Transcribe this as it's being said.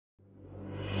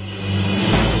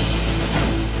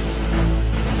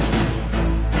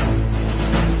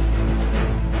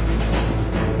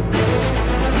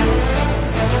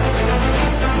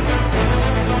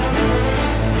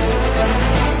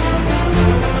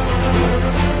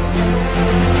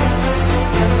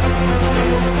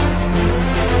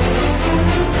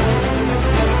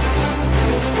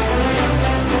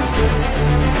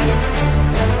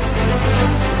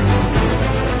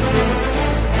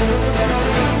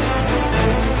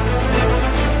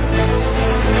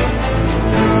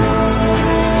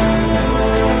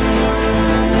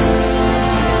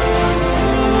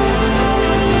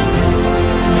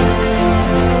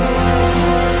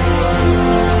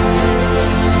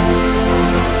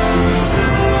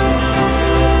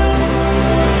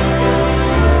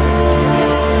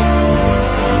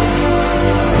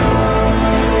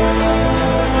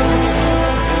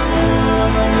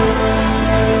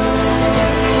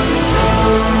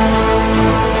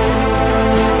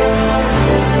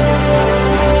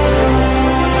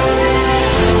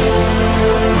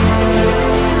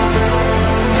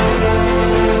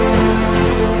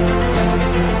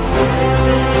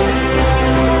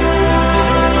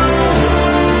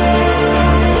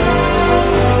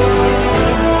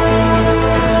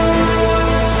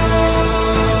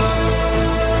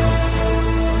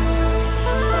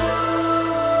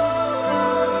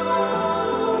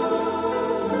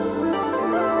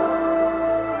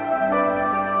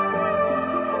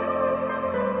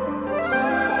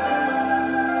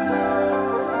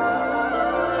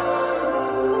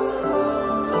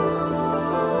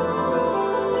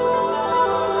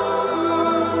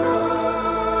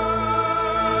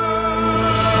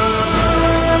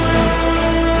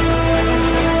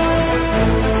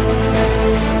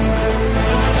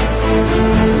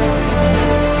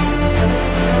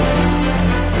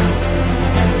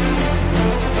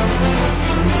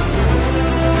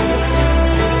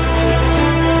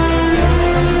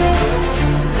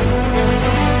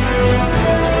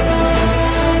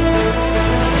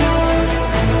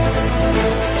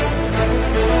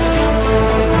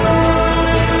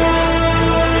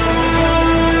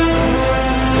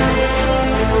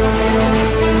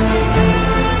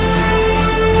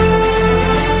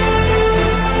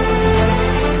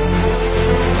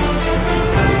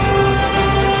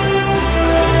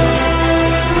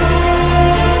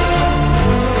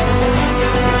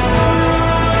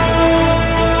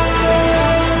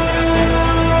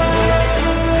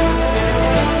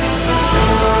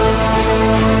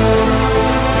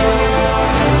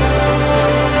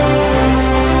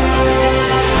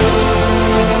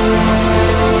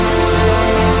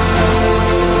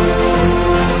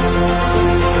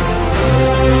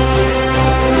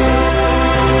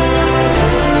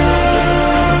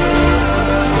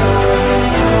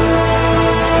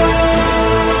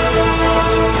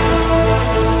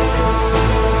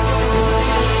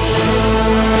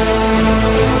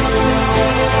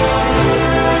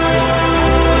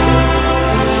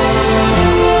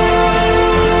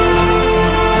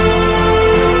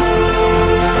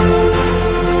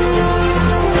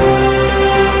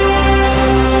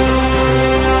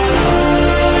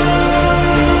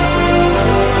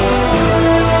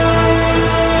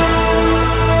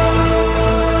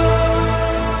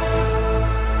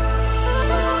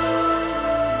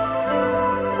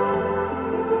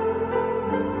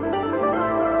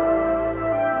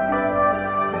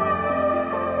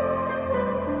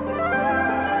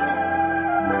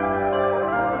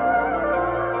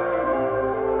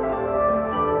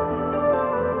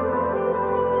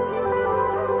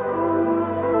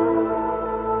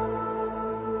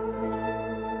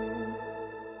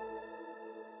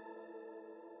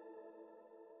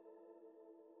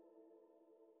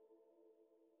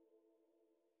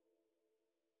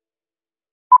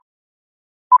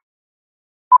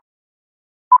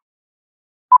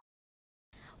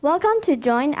Welcome to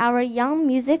join our Young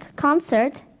Music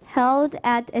concert held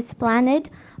at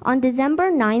Esplanade on December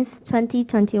 9th,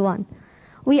 2021.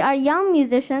 We are young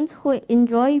musicians who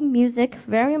enjoy music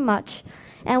very much,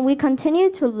 and we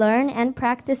continue to learn and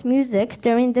practice music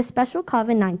during this special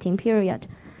COVID-19 period.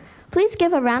 Please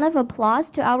give a round of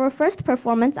applause to our first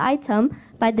performance item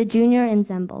by the junior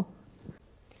ensemble.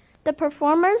 The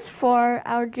performers for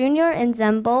our junior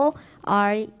ensemble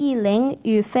are Yiling,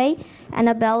 Yufei,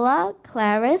 Annabella,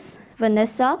 Clarice,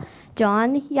 Vanessa,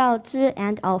 John, Yaozhi,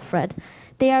 and Alfred.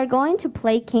 They are going to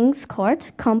play King's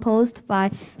Court, composed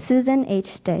by Susan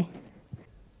H. Day.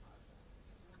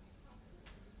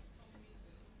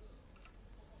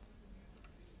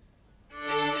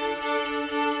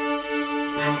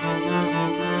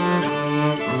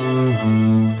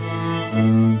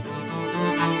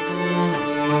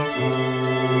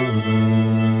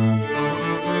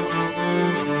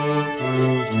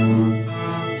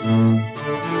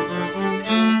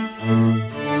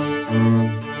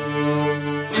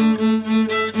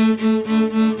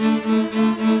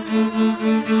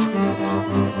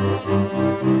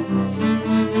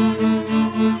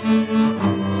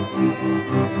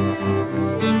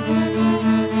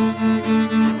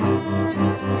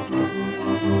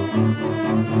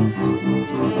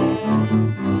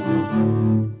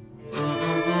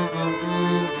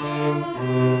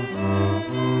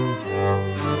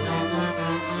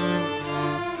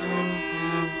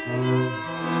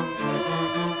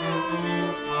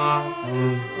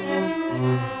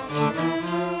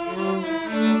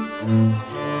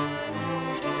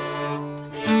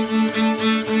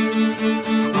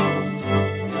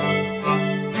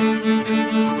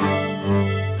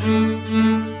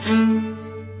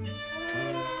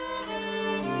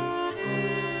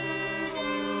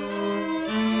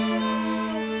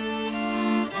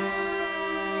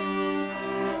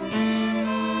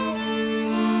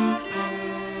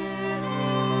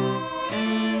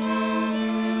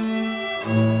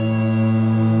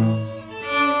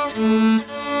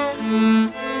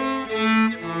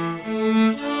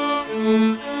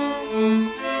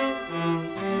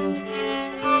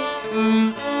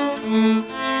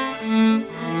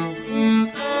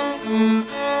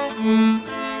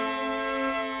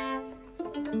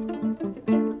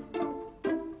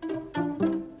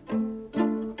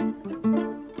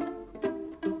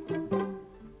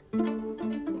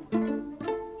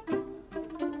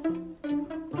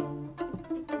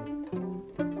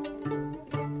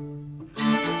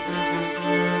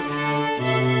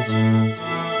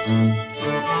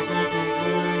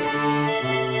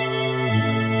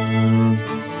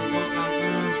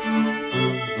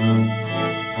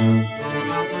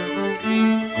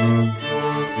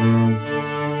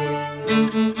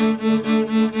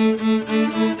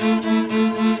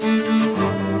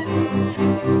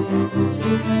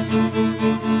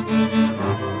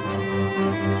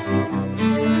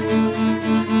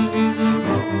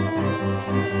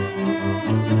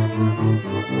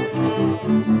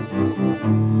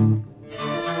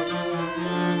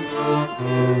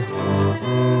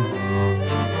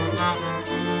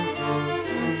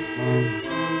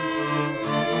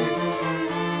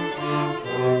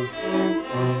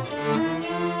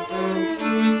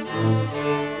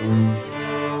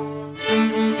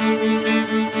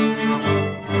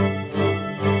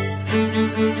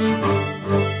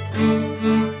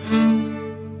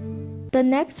 The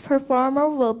next performer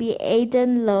will be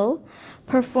Aidan Lowe,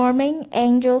 performing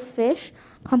Angelfish,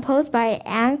 composed by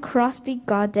Anne Crosby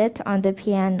Gaudet on the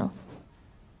piano.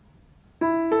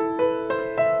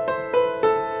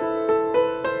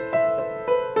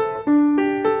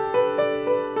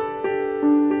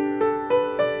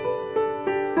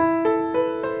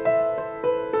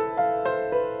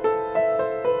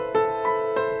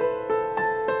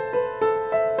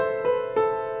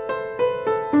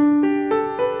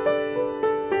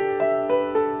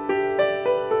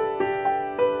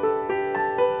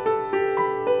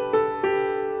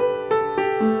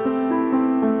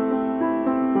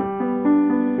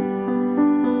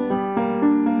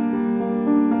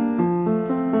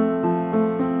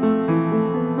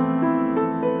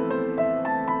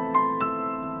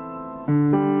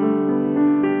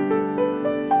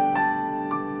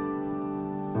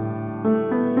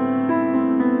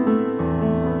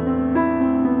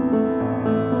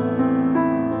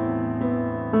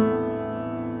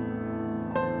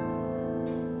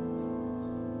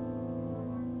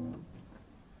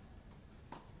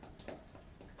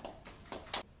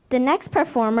 The next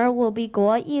performer will be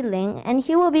Guo Yiling, and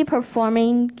he will be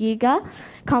performing Giga,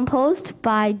 composed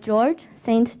by George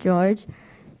St. George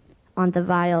on the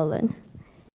violin.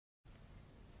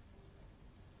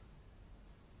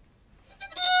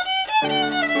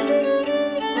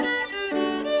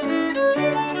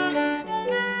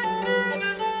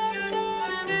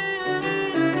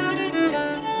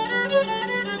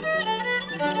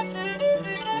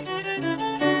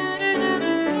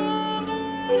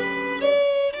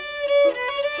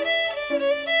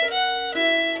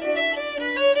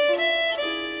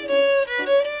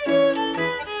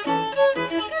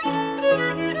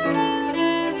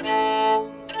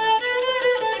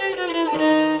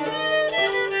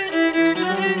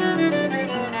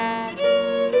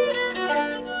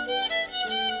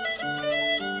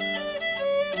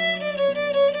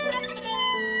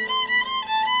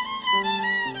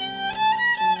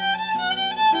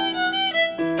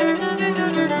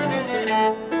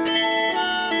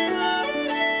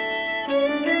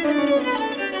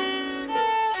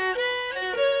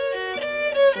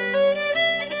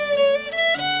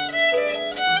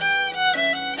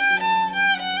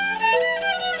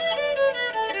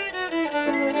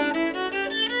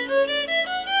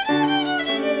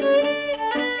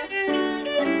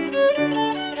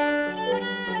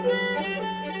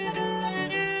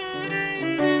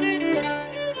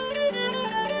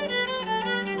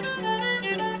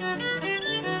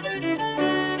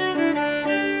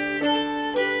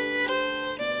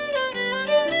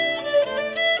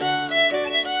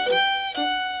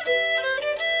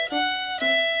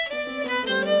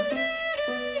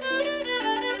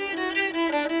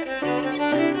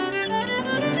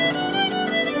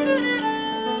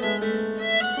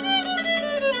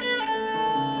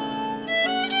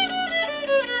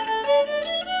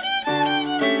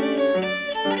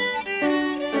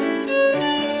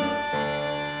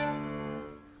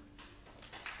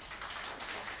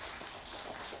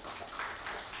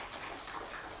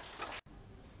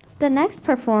 The next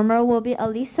performer will be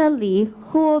Elise Lee,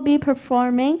 who will be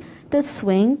performing The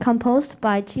Swing, composed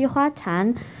by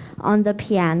Chee-Hwa on the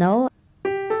piano.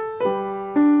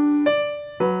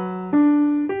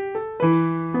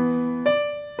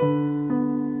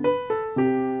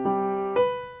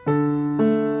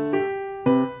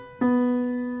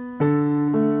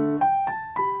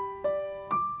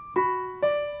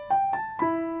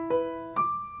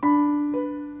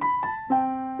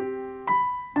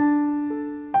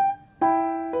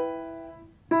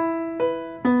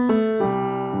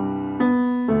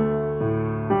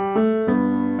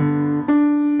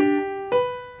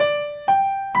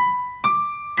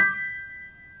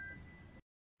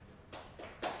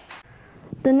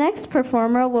 The next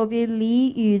performer will be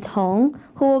Li Yutong,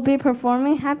 who will be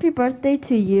performing Happy Birthday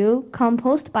to You,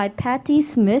 composed by Patti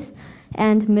Smith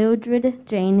and Mildred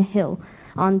Jane Hill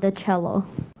on the cello.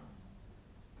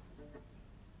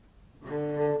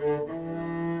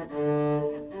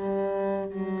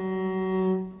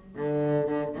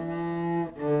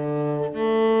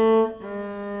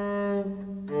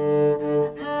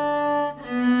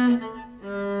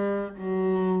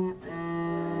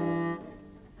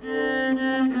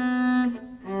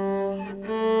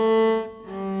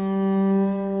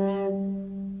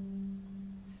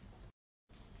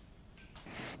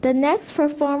 The next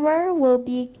performer will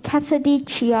be Cassidy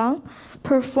Cheong,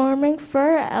 performing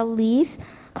for Elise,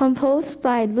 composed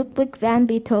by Ludwig van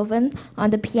Beethoven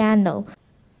on the piano.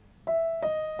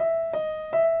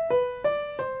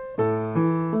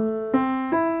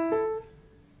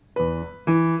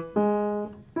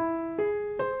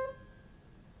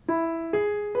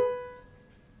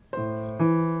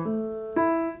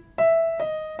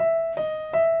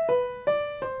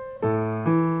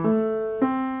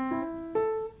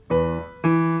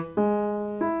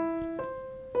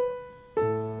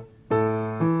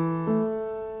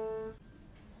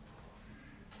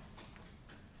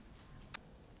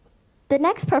 The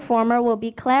next performer will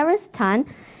be Clarice Tan,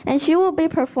 and she will be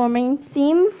performing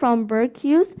Theme from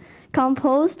Berceuse,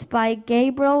 composed by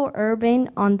Gabriel Urbain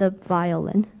on the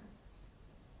violin.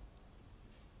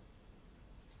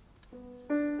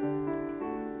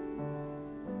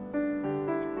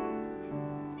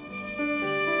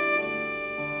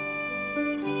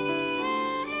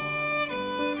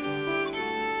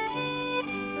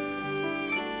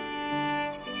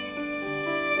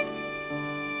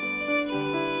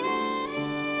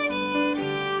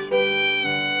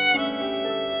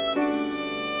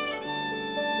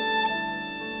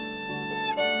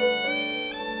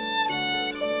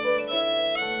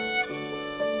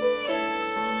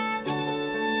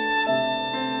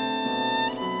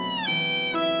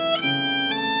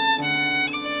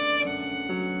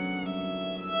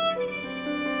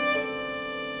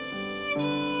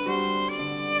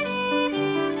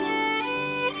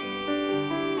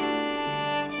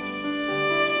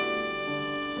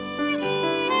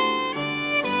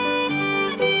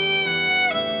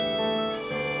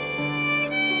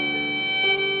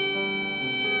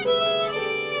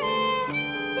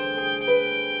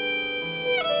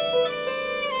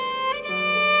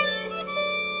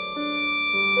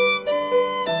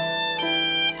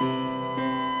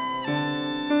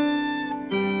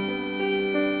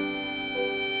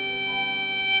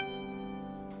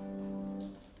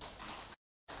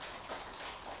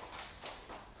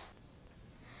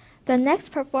 The next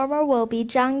performer will be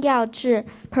Zhang Yaozhi,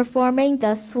 performing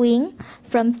The Swing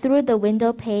from Through the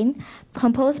Window Pane,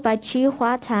 composed by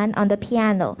Chee-Hwa on the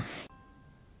piano.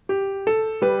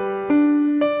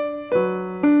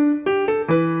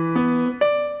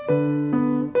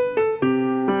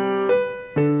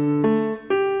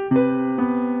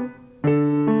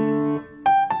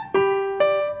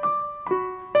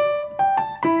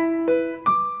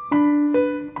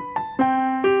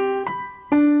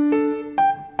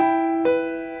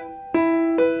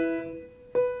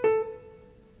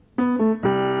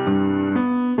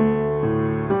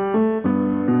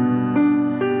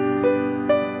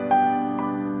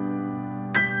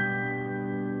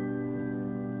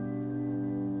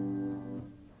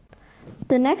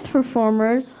 The next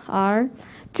performers are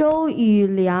Zhou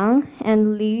Yuliang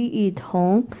and Li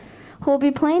Yutong, who will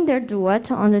be playing their duet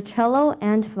on the cello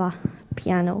and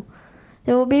piano.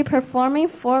 They will be performing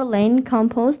Forlane,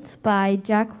 composed by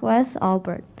Jacques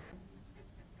Aubert.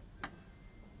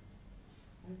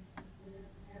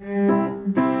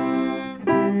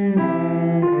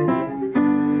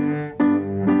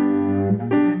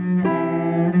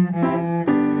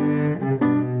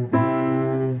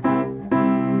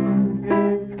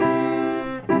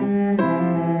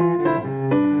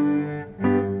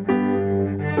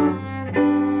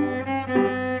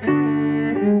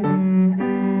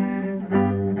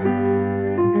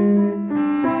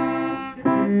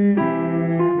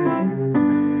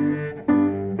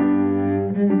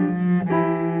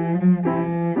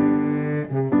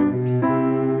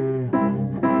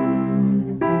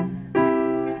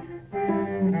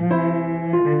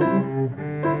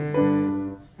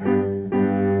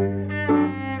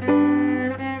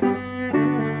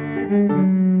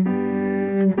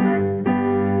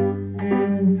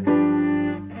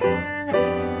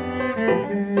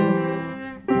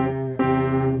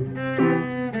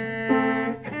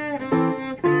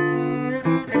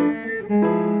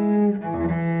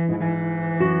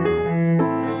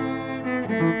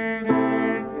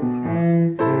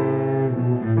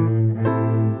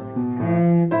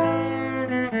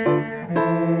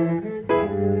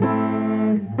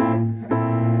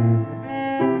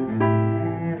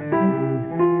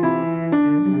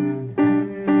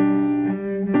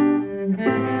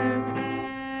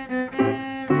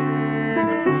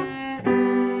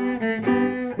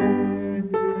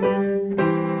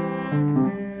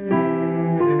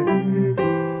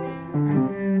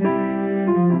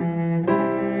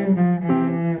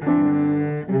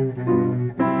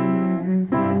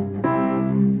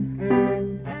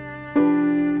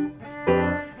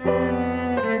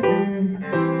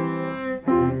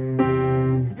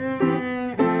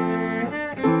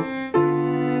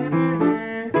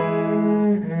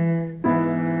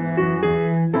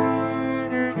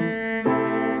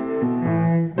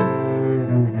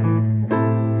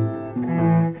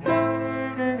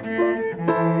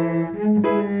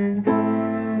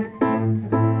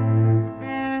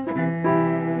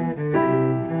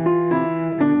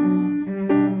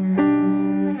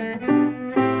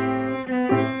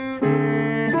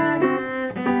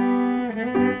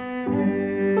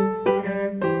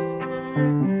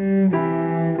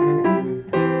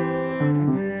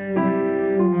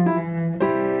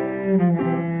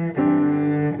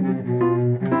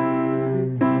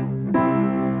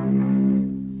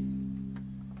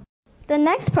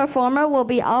 next performer will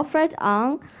be Alfred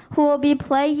Ang, who will be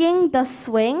playing The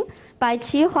Swing by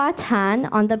Chee-Hwa Tan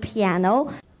on the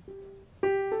piano.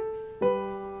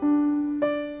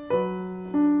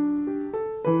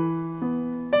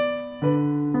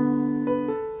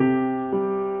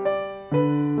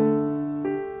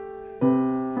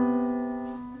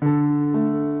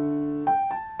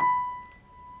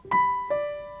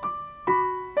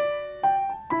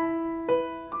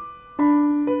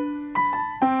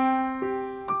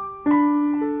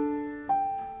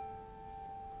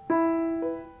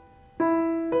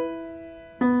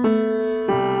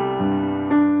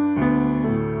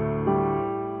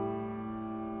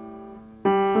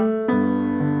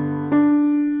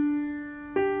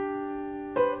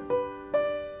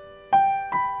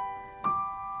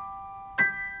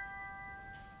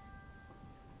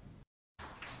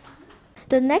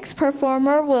 The next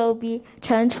performer will be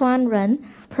Chen Chuan-ren,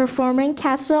 performing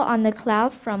Castle on the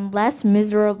Cloud from Les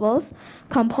Miserables,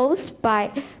 composed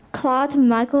by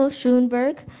Claude-Michel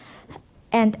Schönberg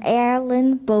and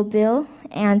Alain Boublil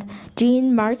and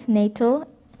Jean-Marc Natel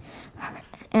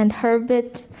and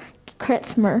Herbert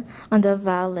Kretzmer on the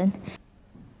violin.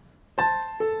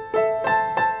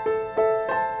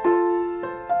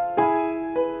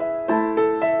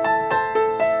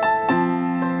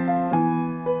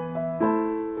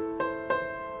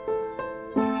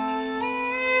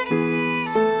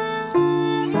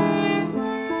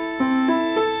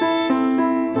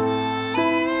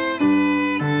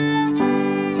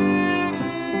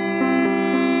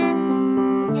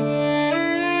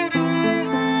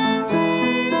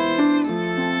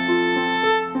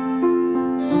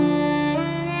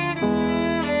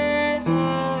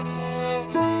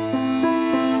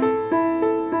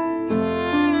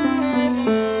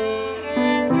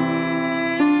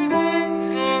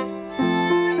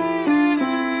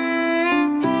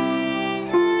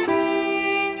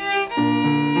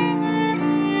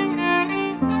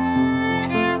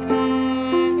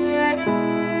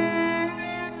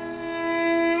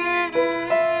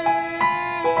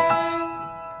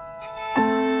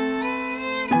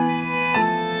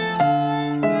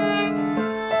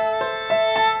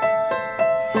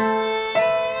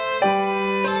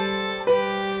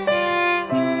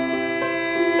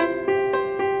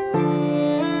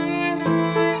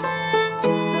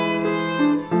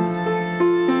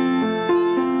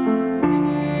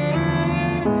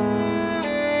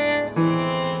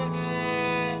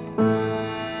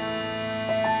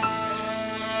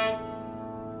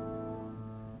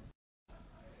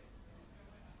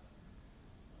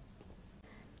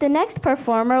 The next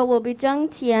performer will be Zheng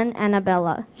Tian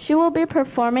Annabella. She will be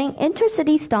performing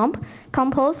Intercity Stomp,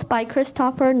 composed by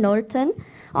Christopher Norton,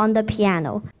 on the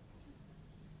piano.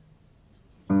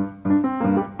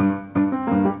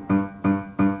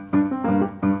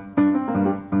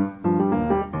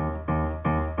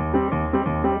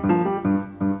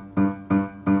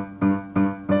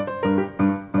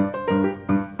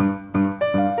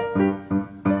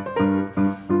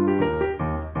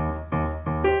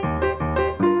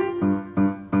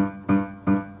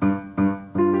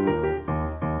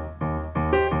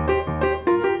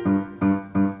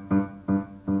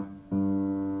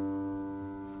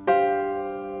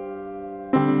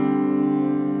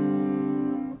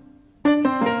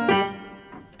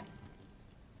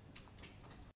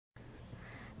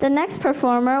 The next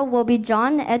performer will be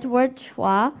John Edward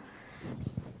Chua,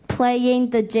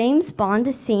 playing the James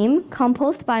Bond theme,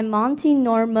 composed by Monty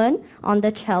Norman on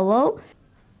the cello.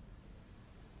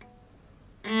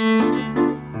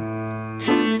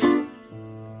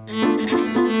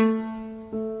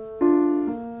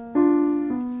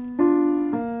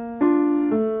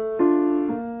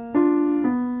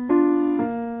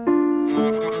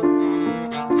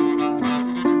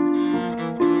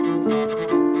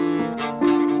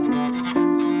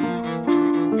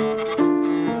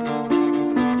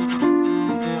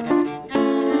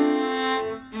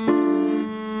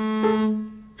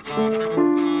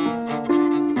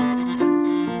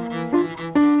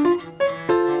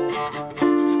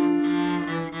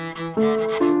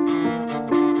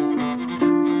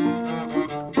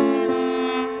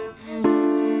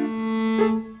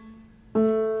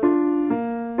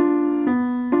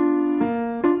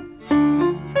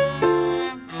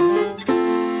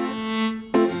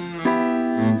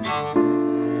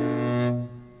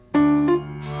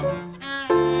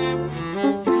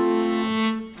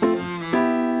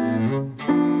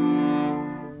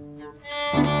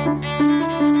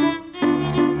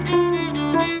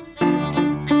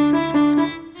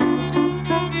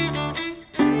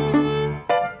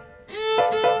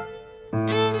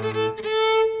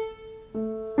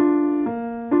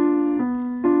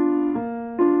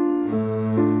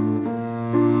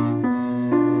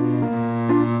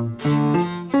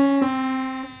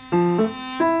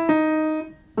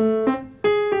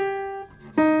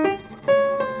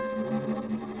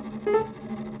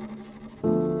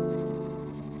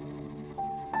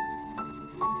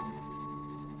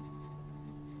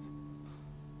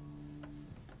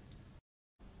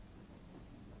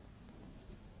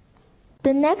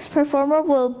 The next performer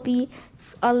will be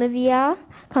Olivia,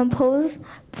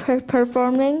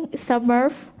 performing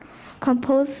Submerve,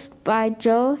 composed by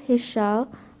Joe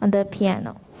on the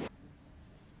piano.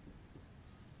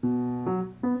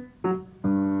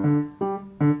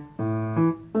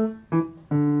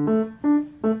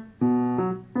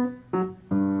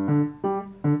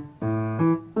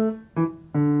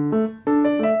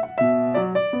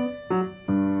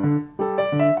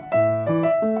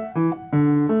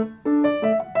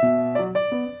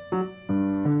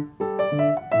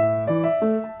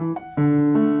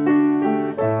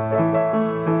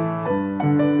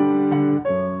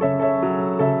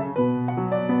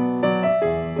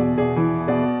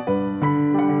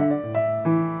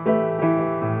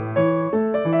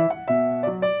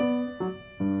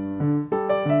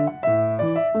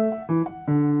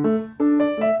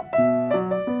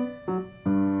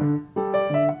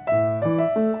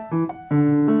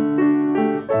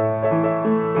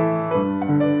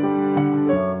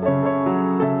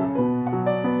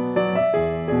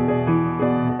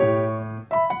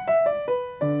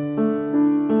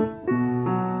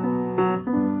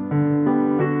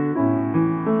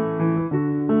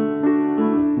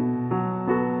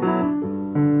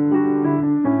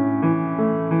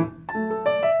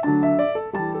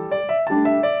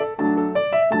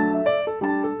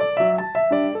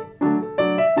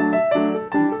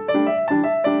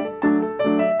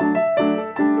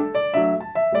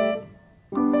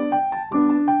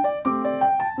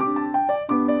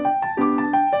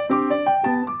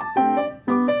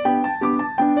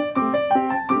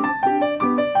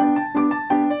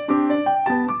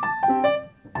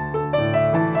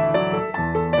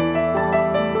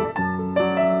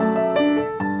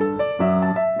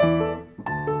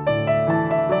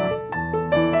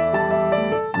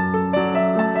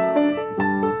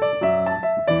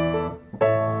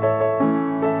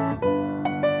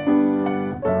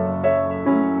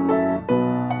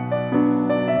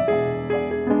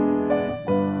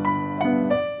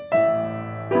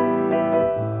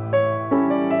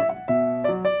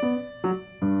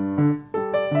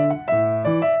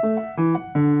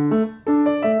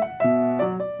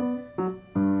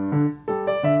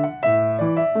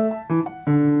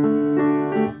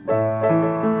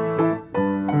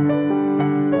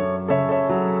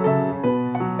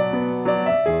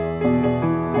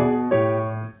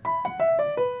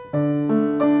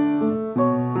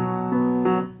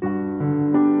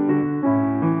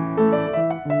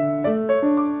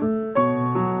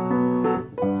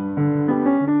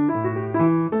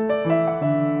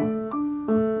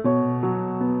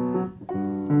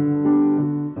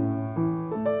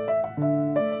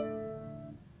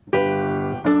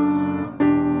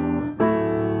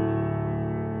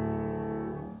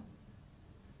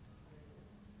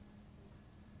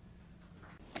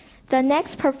 The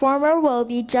next performer will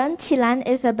be John Qilan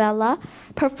Isabella,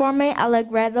 performing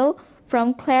Allegretto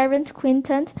from Clarinets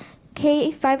Quintet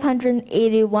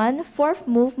K581, fourth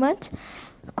movement,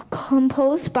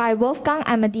 composed by Wolfgang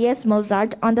Amadeus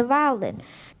Mozart on the violin.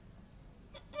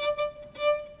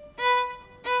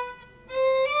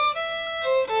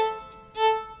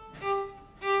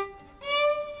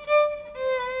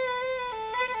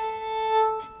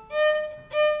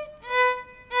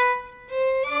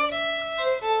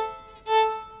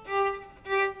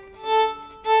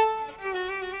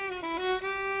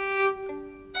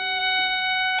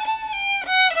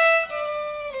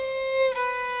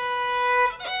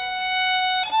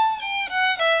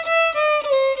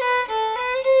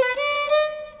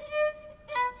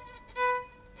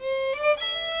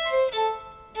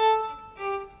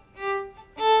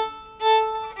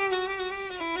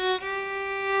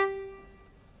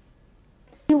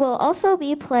 He will also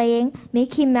be playing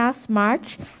Mickey Mouse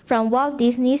March from Walt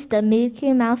Disney's The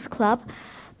Mickey Mouse Club,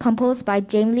 composed by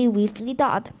James Lee Weasley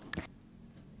Dodd.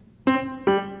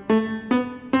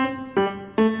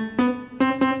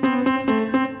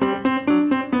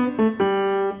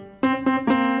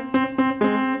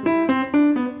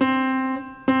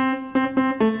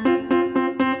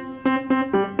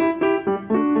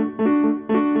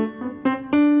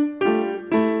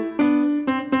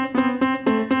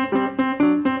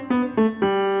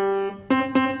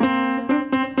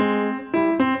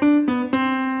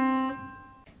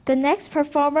 The next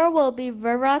performer will be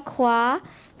Vera Kwa,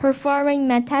 performing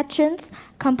Meditations,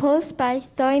 composed by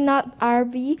Thoinot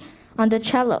Arby on the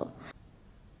cello.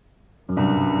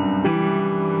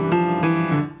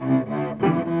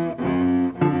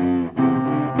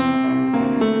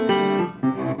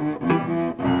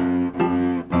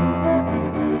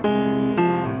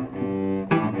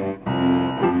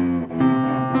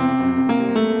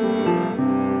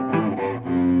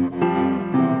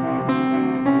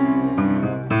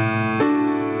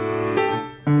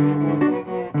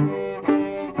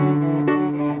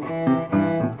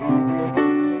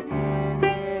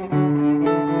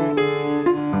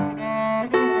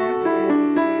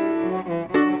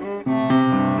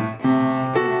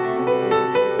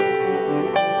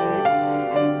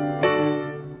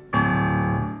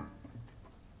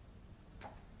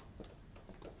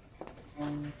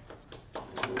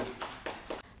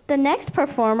 The next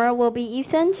performer will be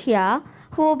Ethan Chia,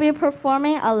 who will be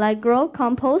performing Allegro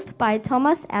composed by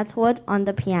Thomas Atwood on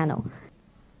the piano.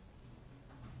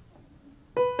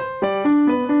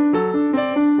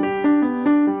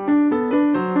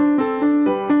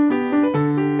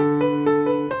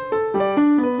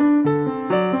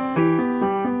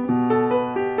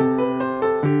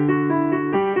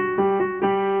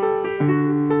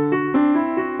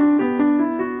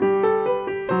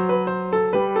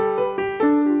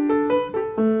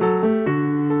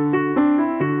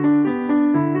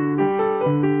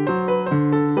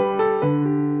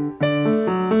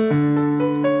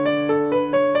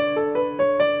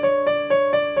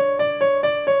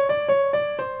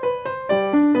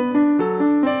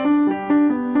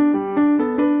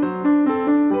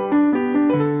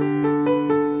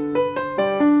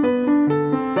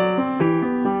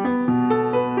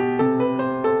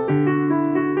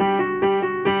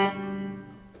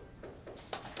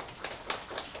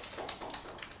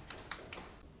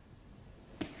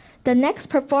 The next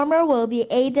performer will be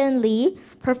Aidan Lee,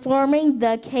 performing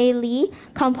the K Lee,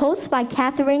 composed by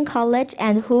Catherine College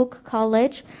and Hook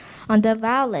College on the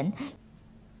violin.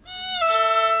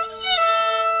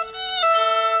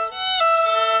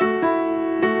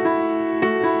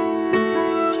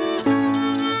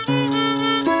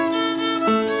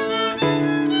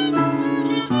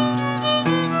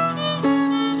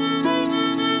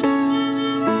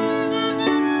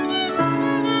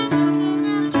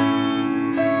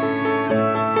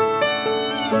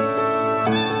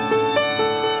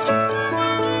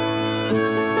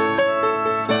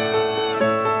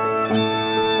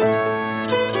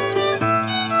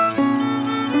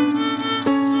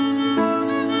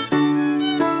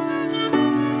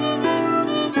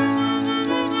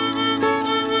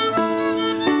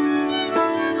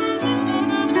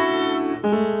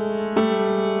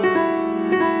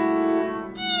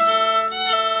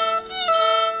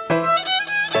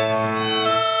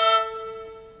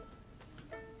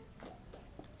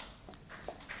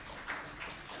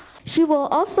 She will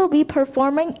also be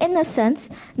performing Innocence,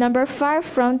 number 5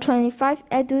 from 25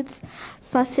 Etudes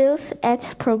Faciles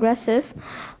et Progressives,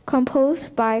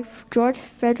 composed by George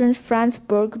Friedrich Franz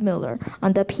Burgmüller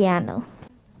on the piano.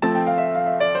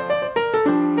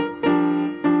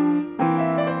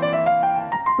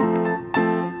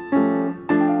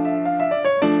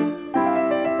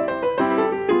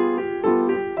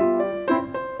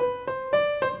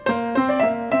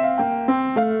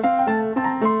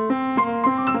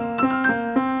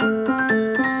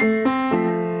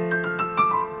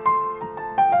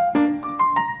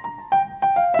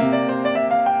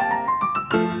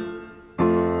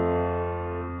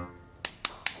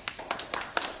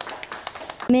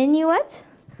 Minuet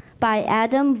by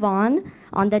Adam Vaughan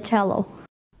on the cello.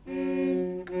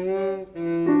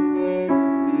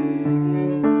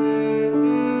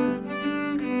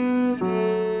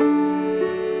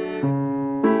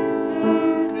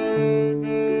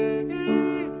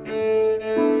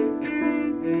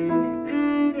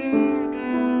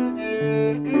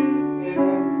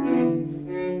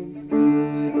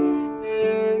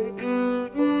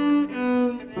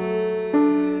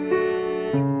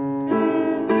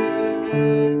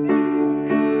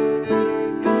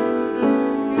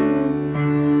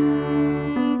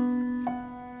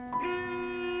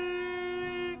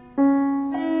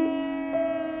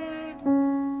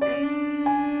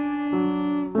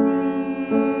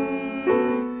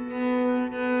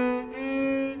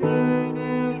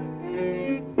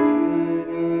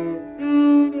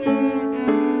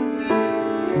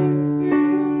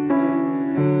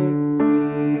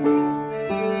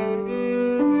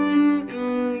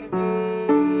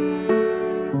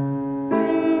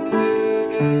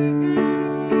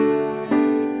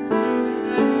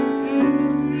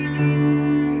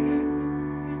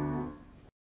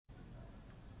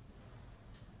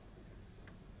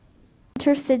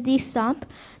 Intercity Stomp,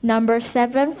 number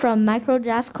 7 from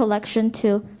Microjazz Collection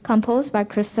 2, composed by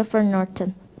Christopher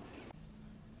Norton.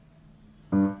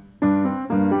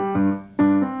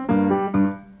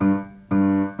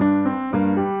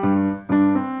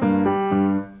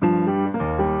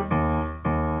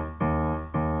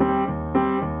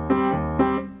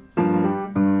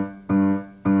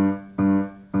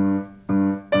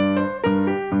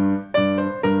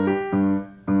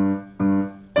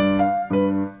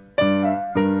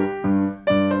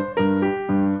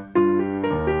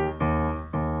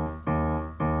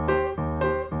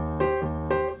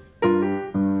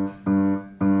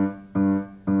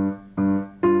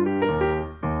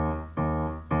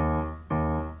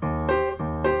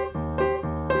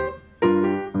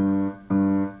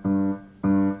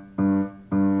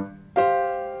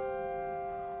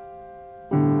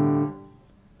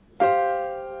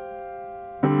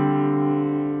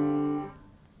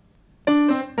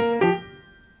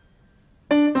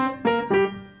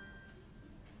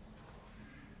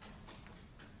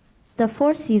 The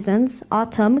Four Seasons,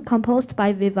 Autumn, composed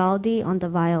by Vivaldi on the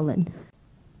violin.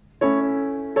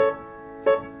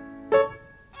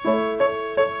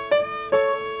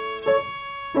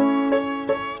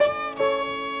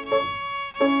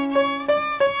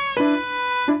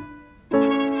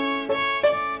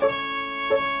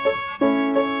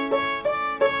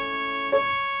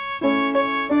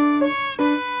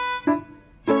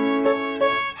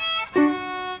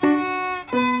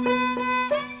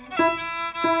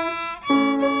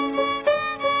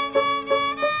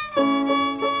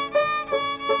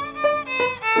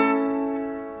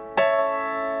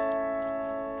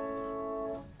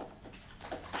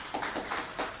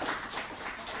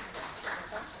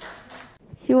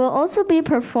 He will also be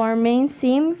performing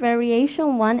Theme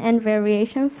Variation 1 and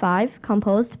Variation 5,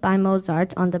 composed by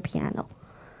Mozart on the piano.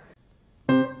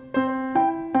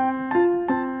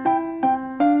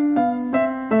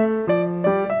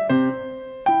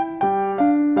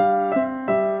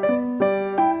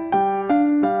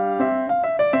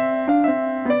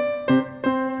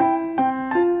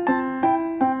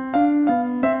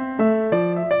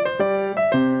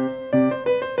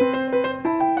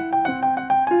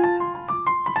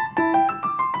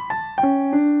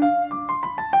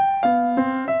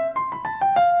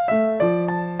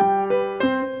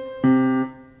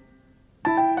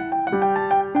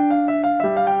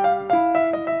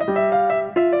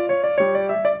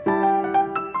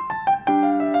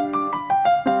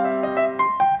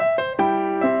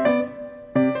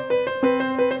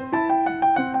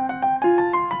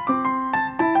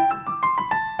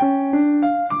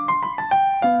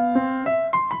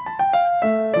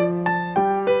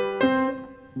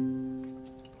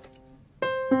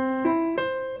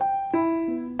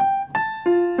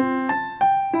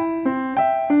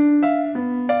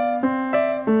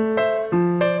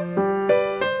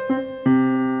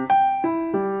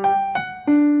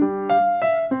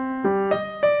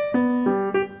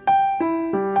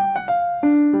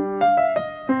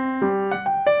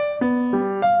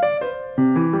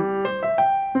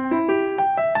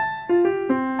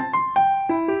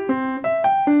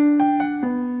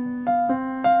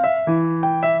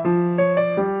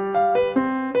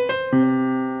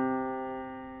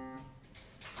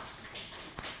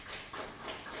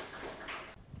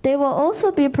 They will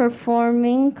also be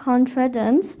performing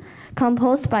Contredanse,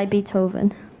 composed by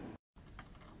Beethoven.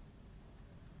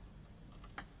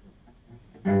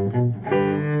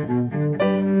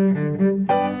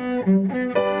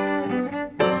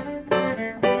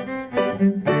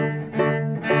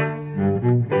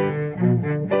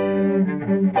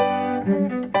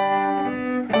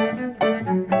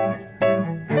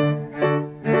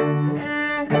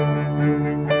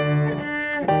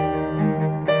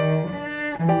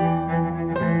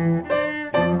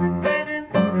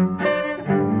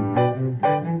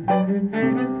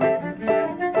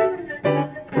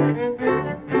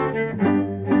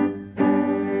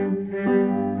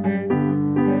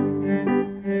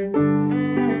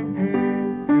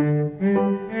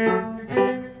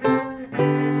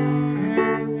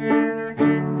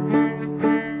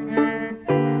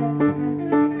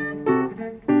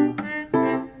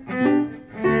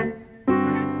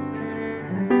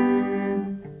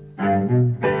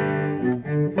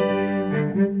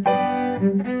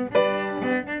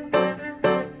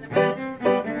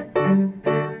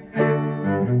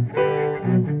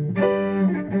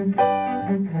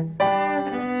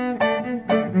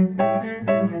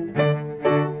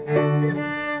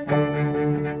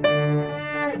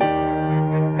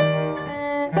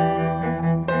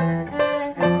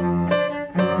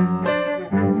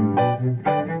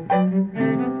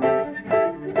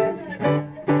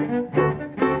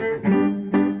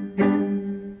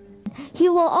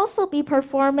 Be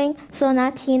performing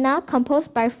Sonatina,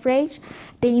 composed by French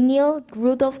Daniel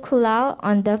Rudolph Kuhlau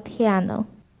on the piano.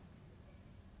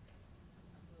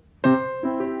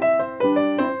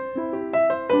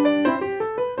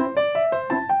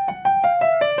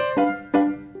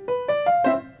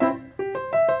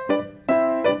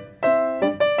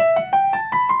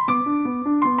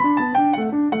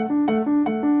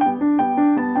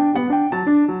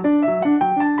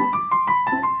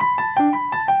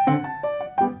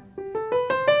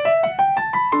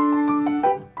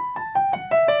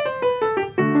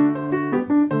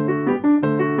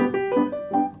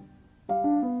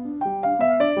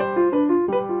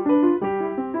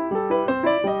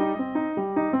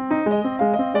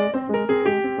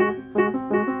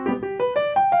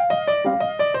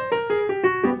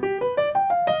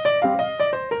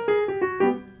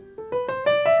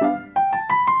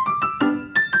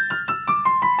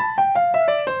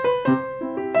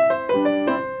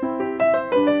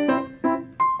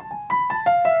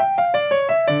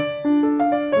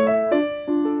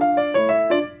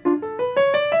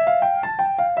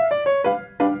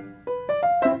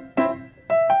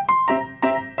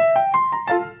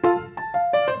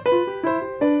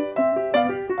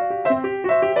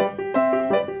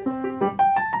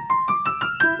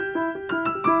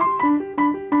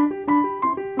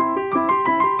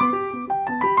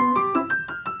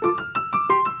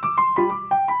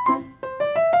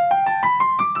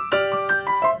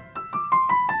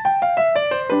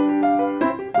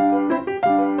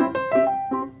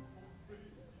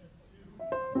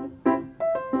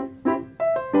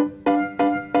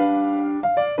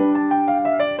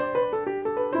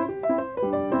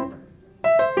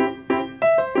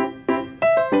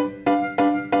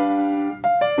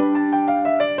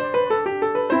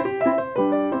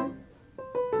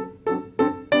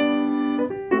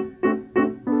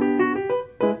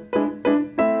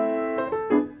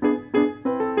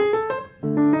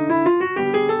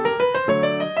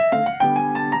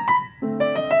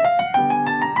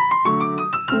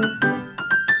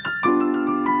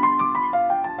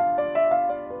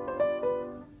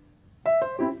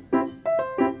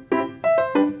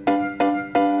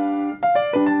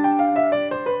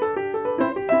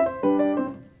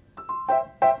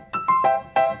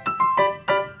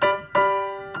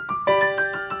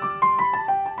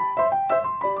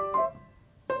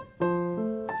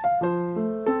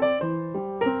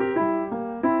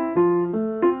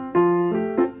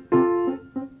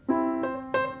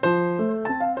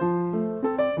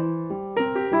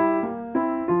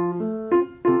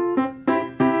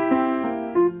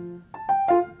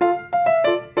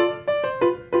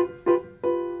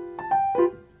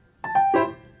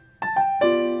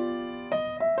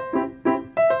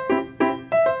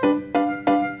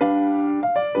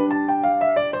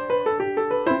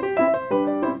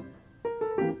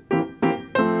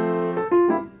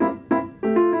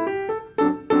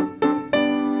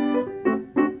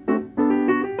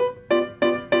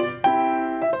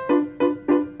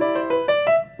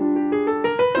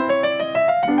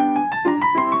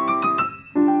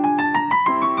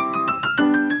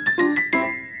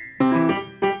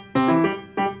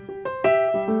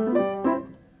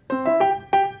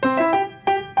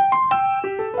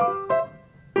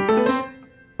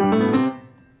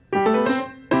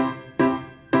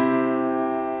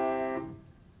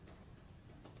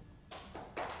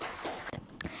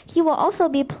 He will also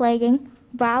be playing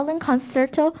Violin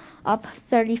Concerto Op.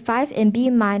 35 in B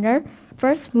minor,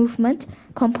 first movement,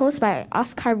 composed by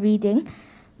Oscar Reading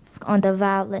on the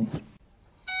violin.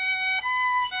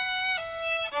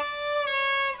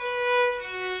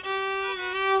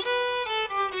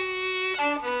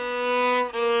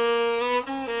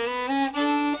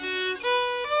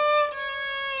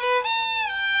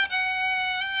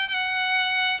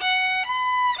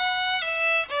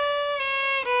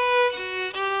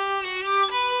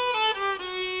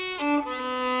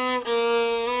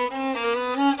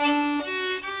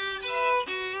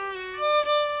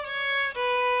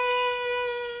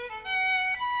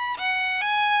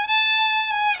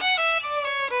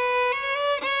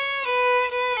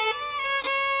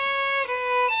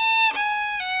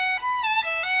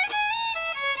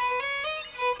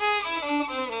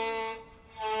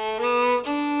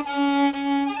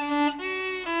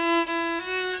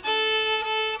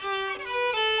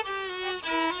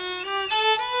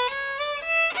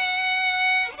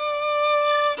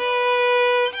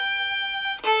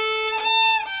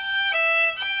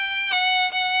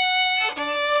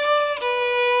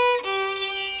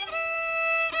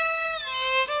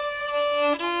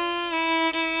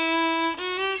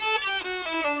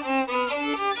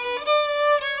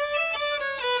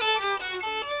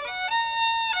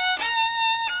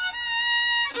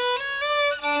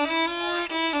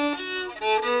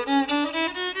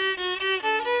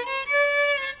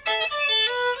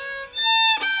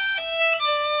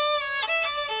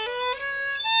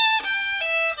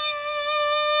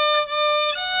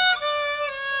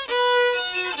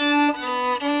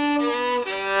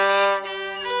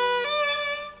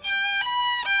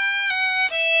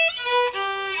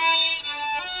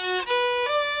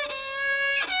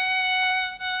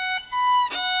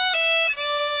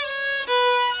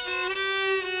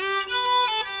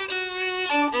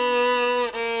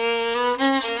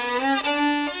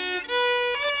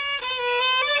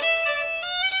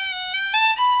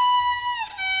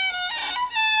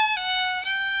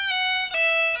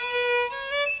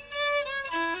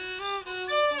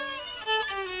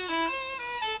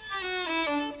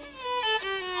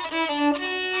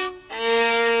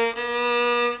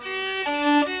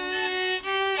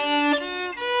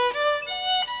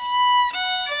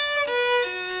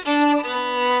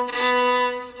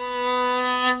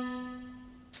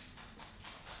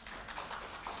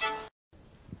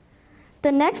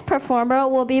 The next performer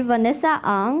will be Vanessa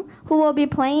Ang, who will be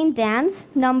playing Dance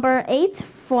Number 8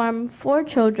 from Four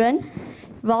Children,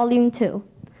 Volume 2,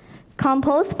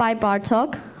 composed by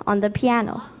Bartók on the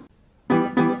piano.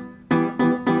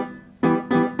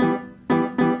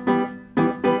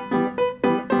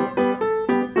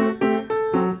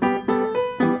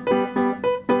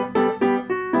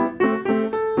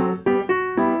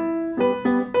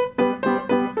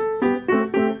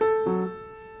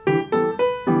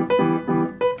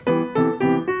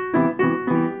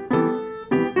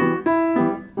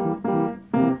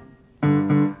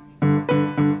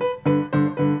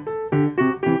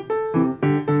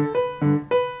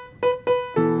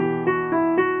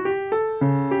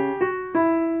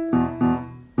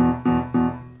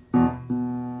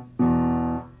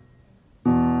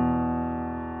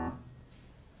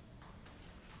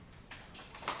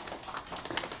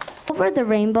 Over the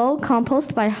Rainbow,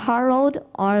 composed by Harold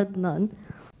Arlen.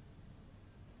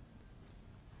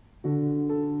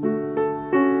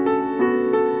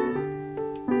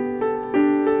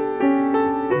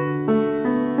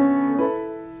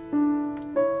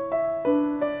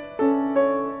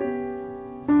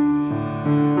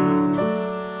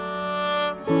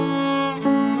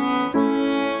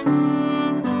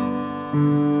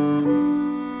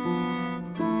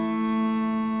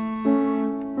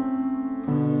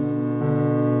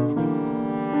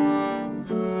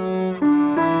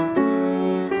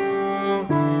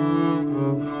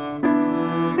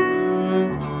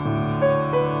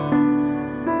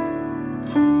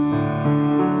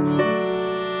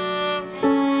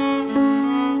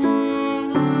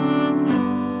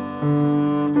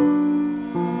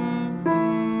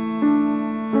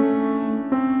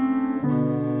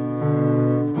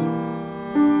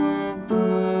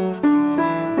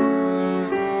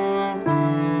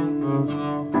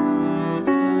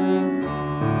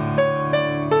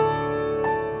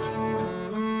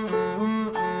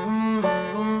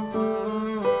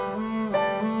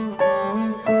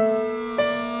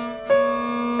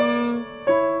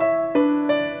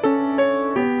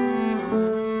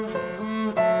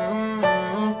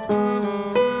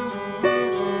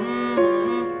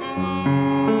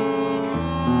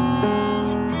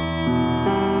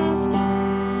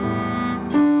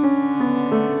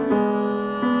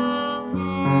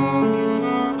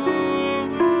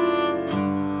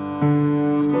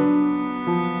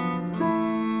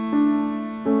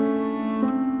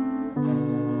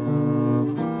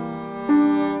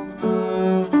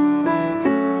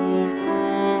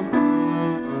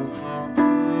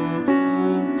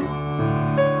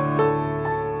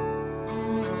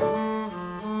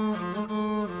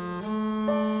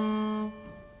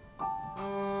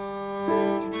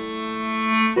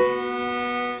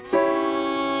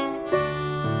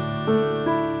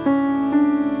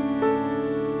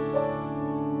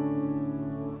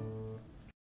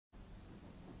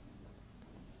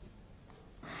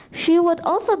 would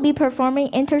also be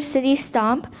performing Intercity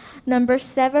Stomp, number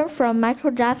 7 from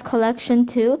Microjazz Collection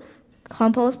 2,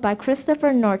 composed by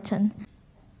Christopher Norton.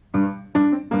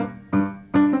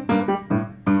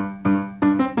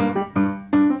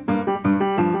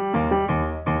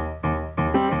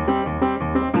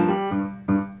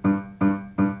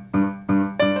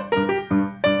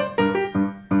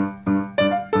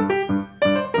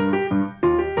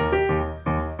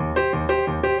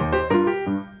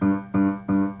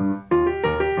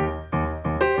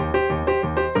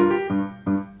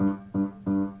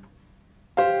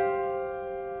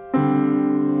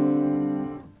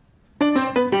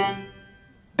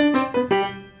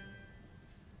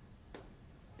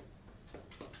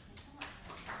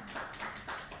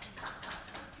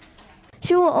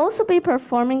 She will also be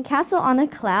performing Castle on a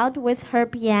Cloud with her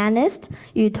pianist,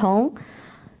 Yu Tong,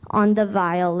 on the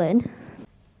violin.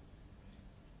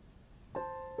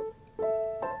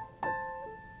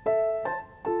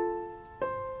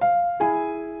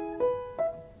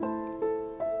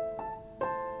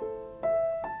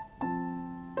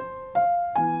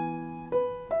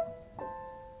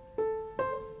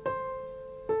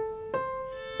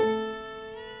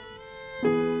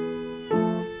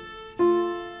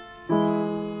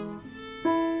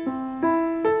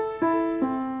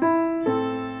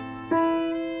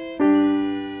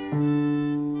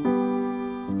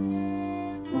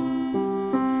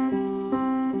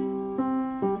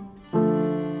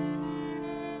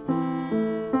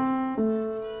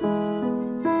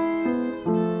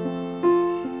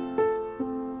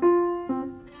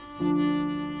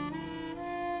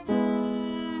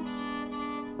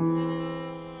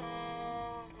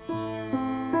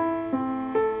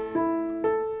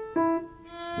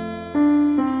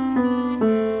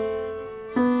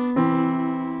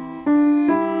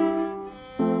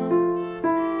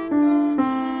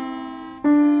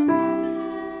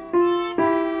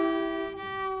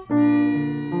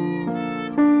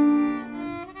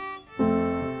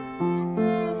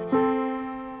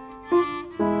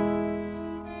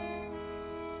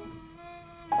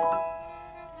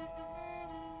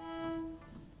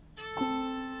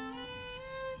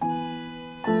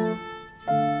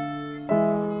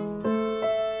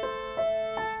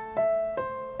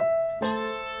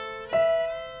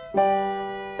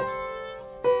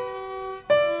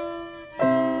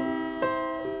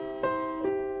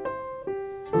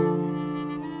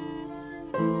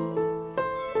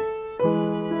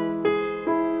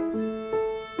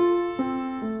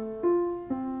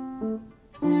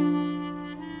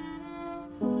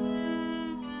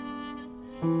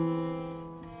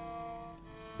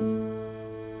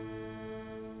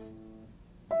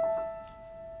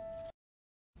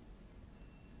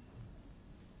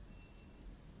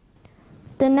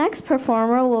 The next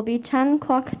performer will be Chan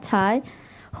Kwok Tai,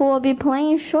 who will be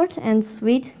playing Short and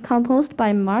Sweet, composed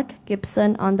by Marc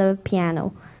Gibson on the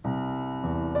piano.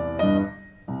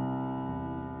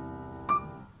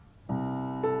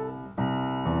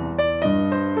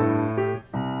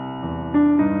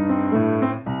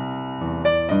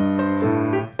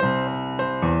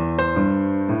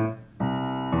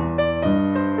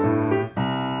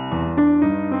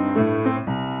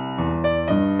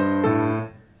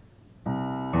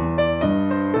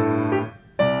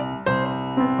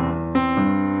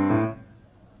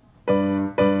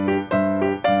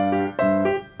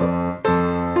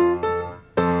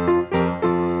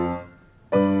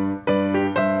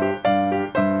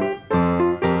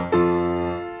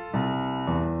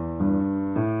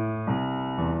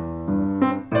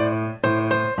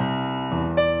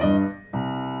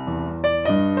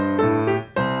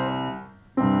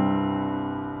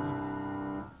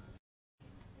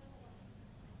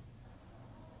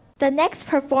 The next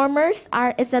performers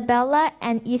are Isabella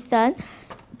and Ethan,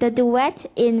 the duet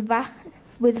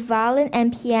with violin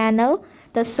and piano.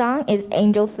 The song is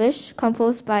Angelfish,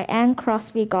 composed by Anne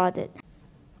Crosby Gaudet.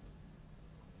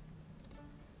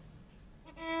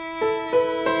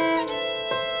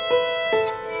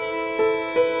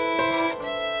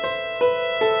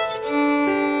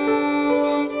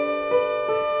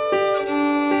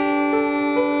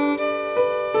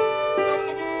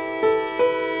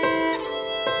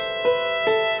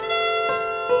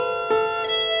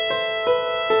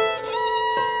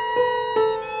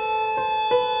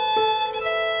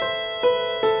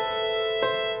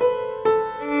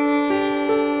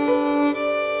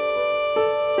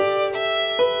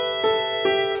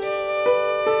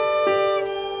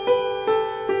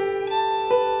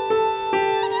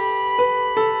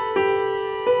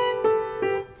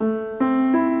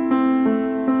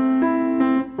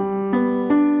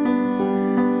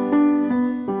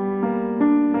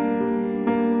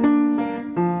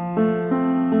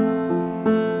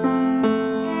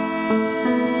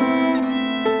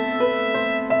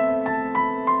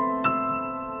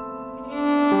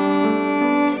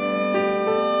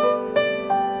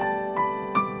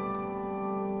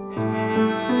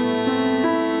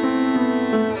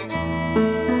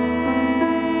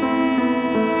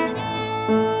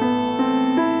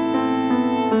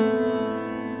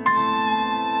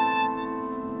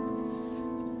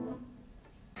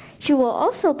 He will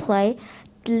also play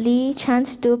Les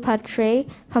Chants du Patrie,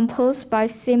 composed by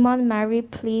Simon-Marie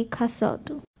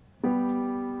Pli-Cassaudou.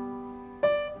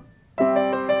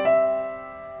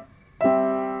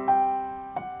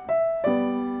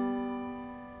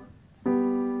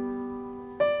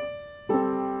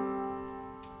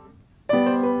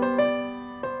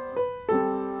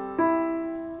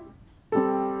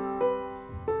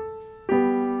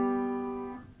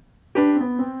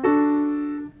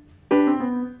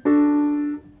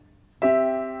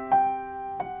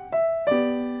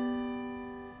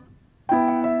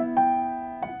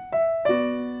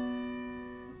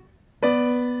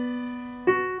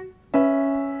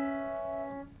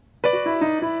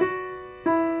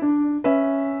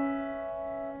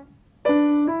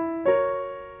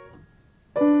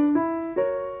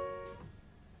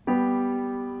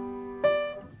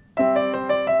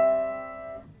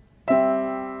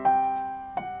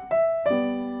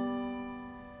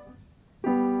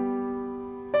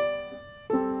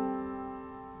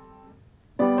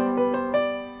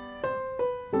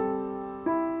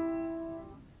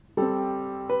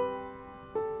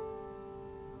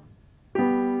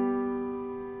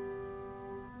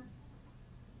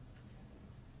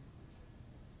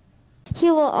 He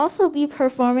will also be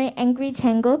performing Angry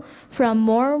Tango from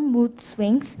More Mood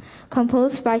Swings,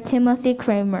 composed by Timothy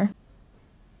Kramer.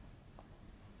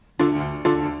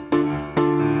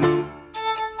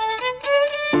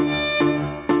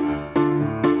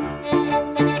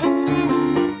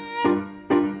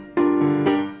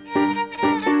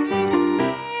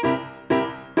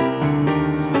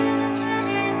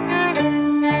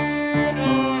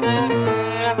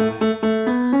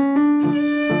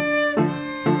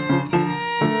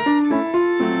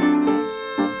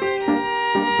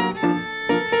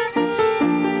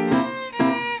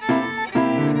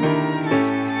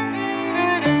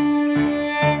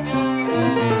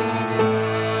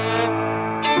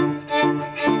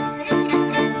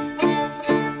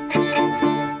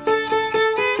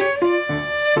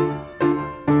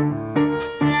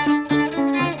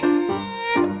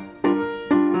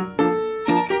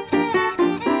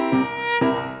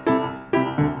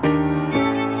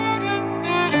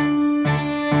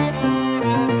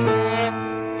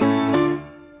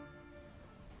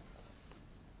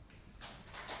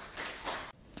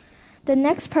 The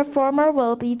next performer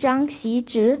will be Zhang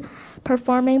Xizhi,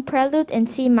 performing Prelude in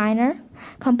C minor,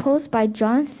 composed by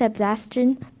John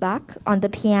Sebastian Bach on the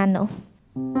piano.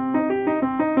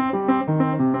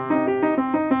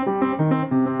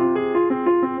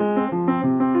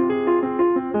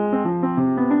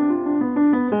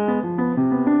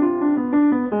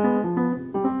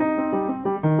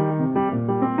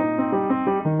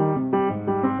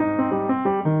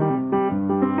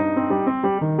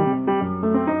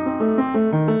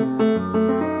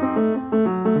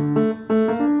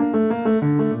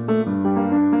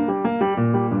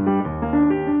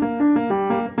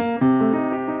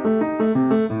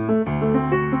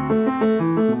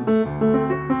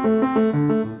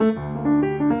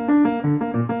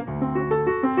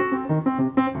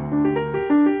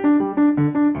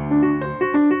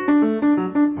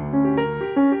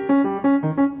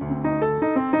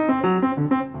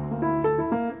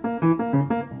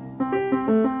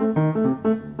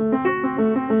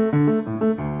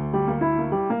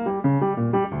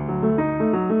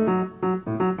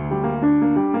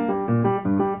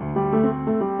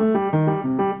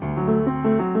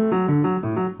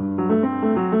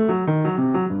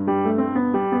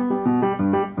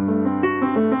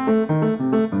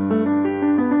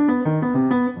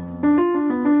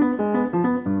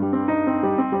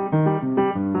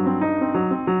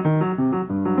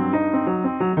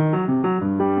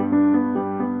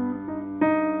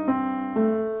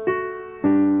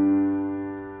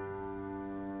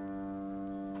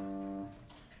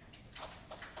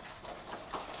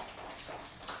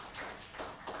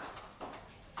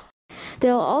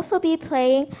 They'll also be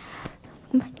playing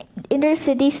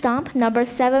Intercity Stomp number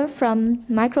 7 from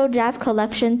Micro Jazz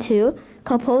Collection 2,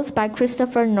 composed by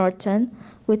Christopher Norton,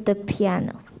 with the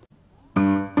piano.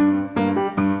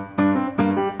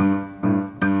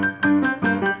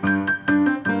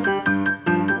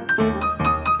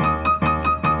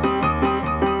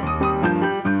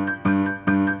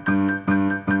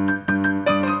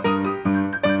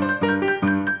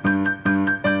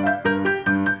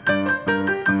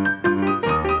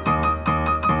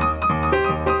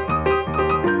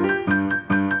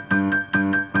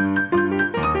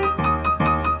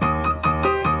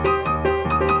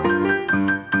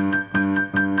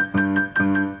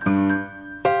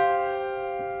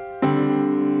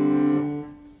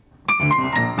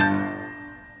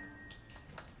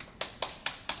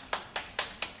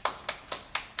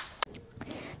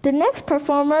 The next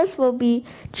performers will be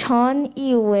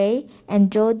ChenYangYangMusic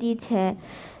and Gaudet,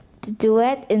 the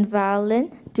duet in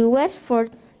violin, duet for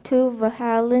two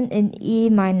violin in E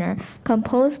minor,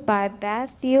 composed by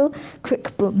Matthew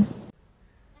Crickboom.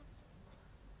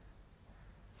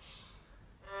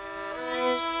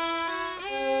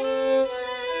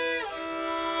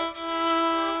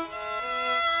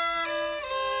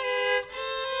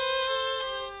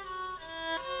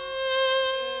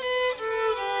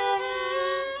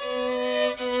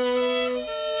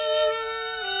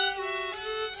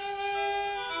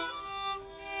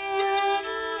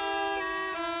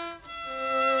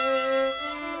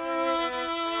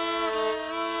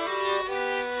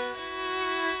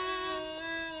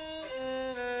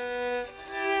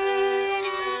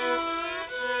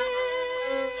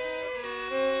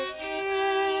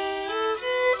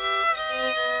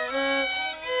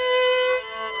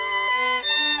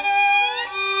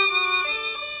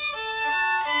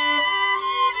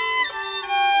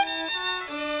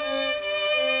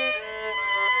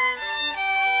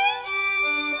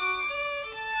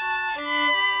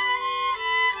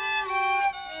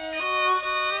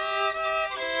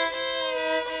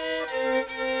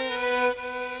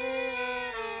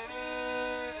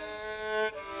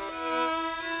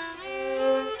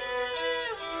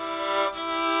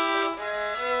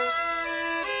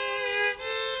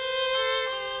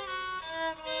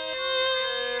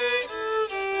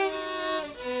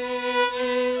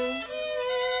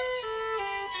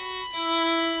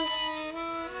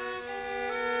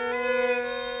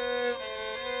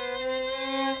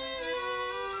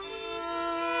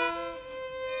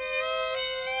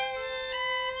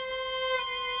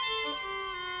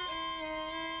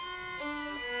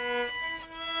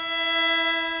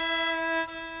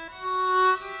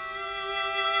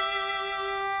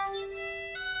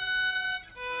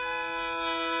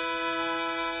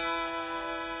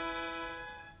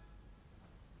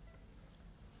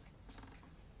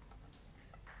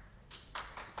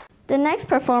 The next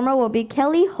performer will be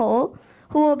Kelly Ho,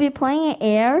 who will be playing an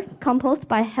air composed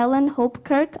by Helen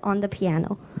Hopkirk on the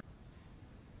piano.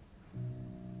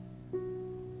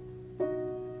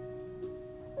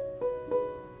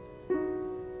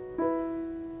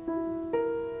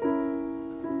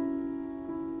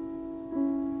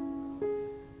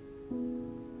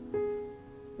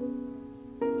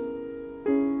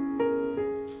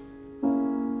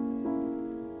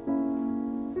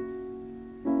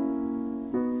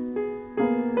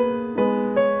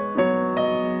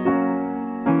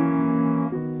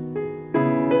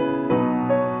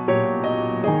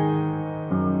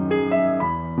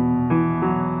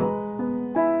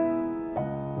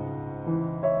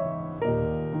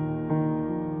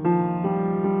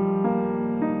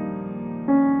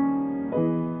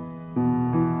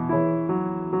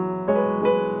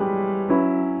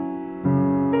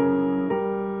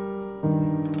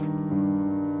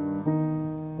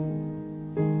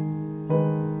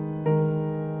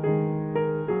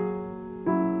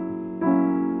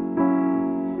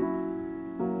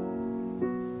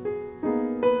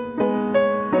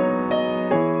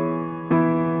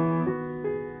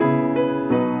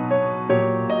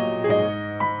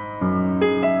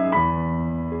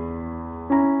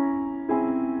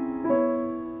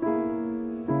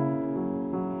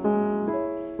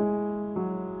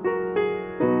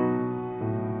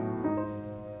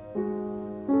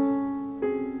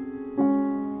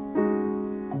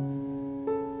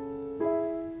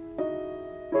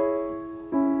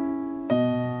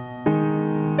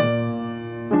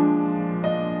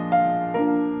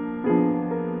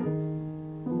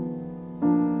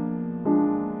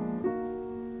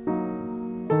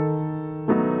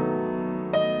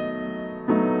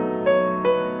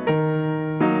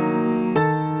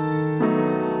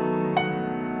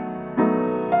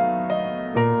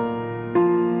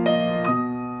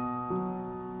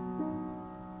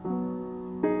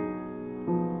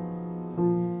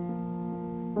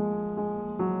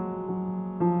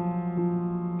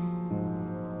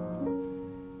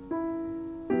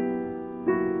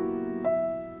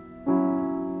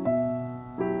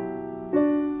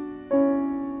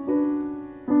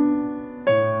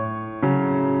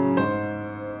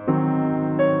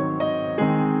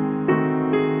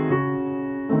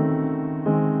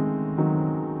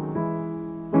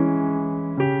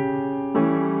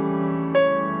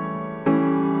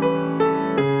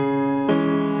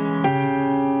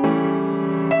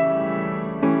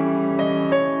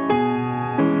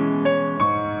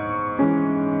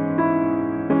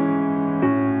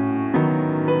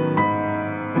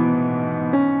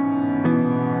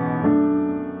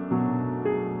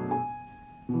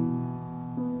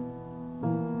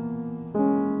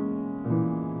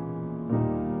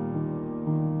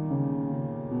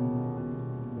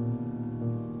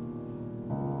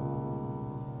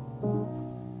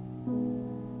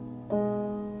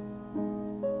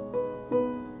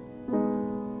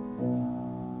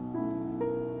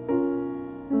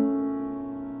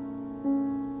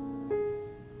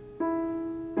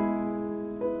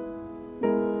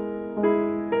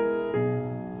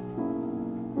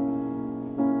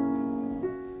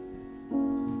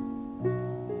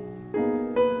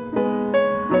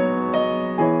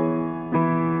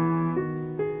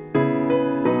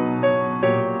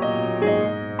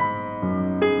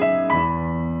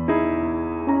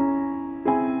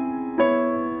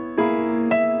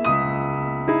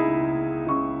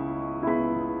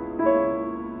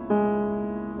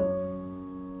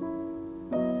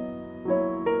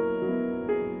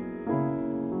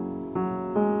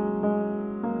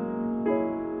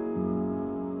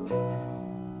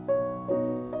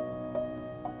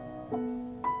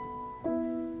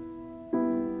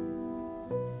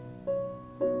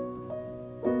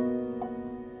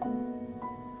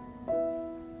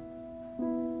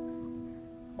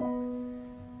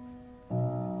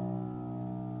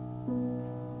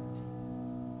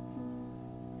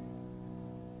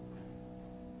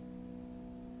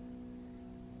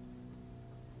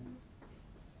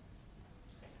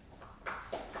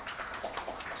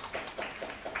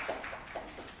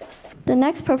 The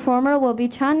next performer will be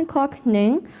Chan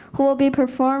Kwok-ning, who will be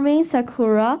performing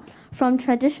Sakura from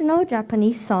traditional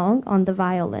Japanese song on the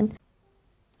violin.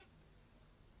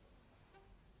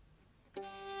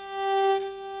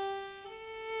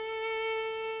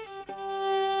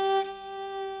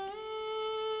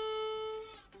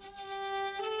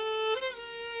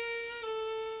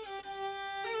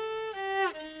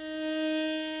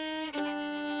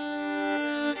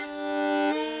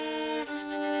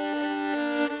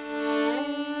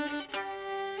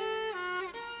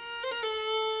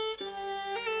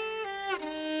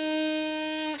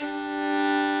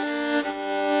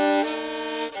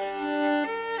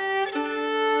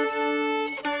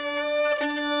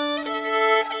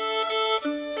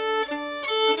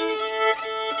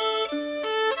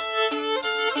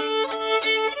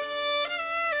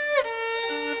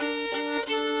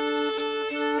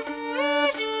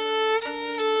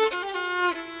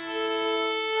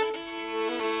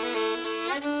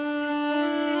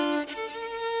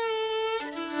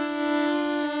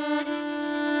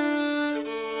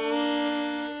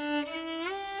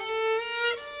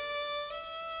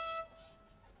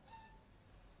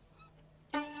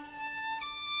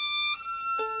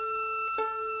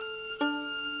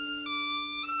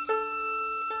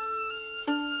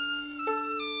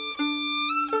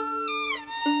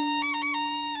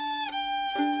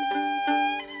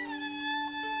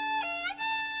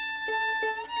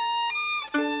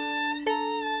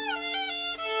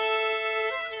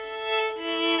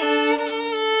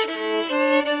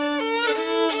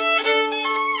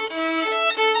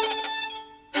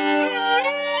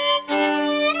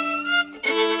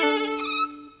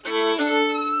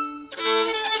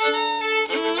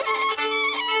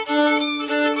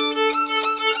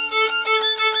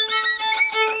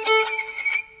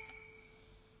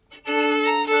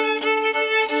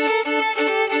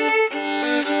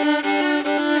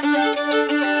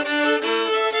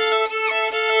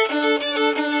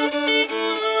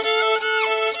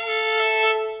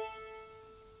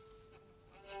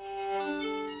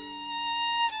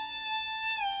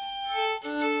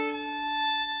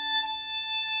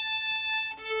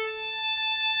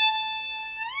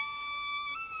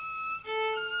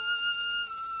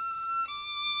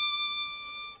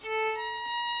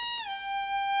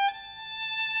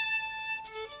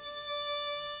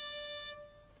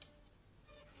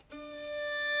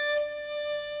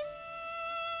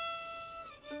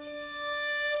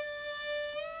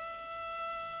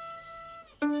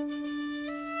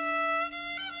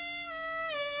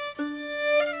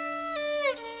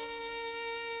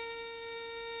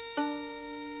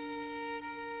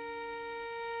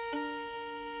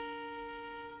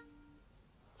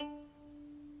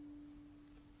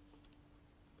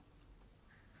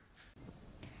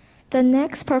 The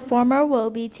next performer will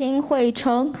be Ting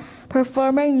Hui-chung,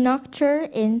 performing Nocturne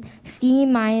in C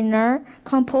minor,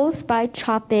 composed by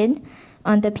Chopin,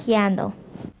 on the piano.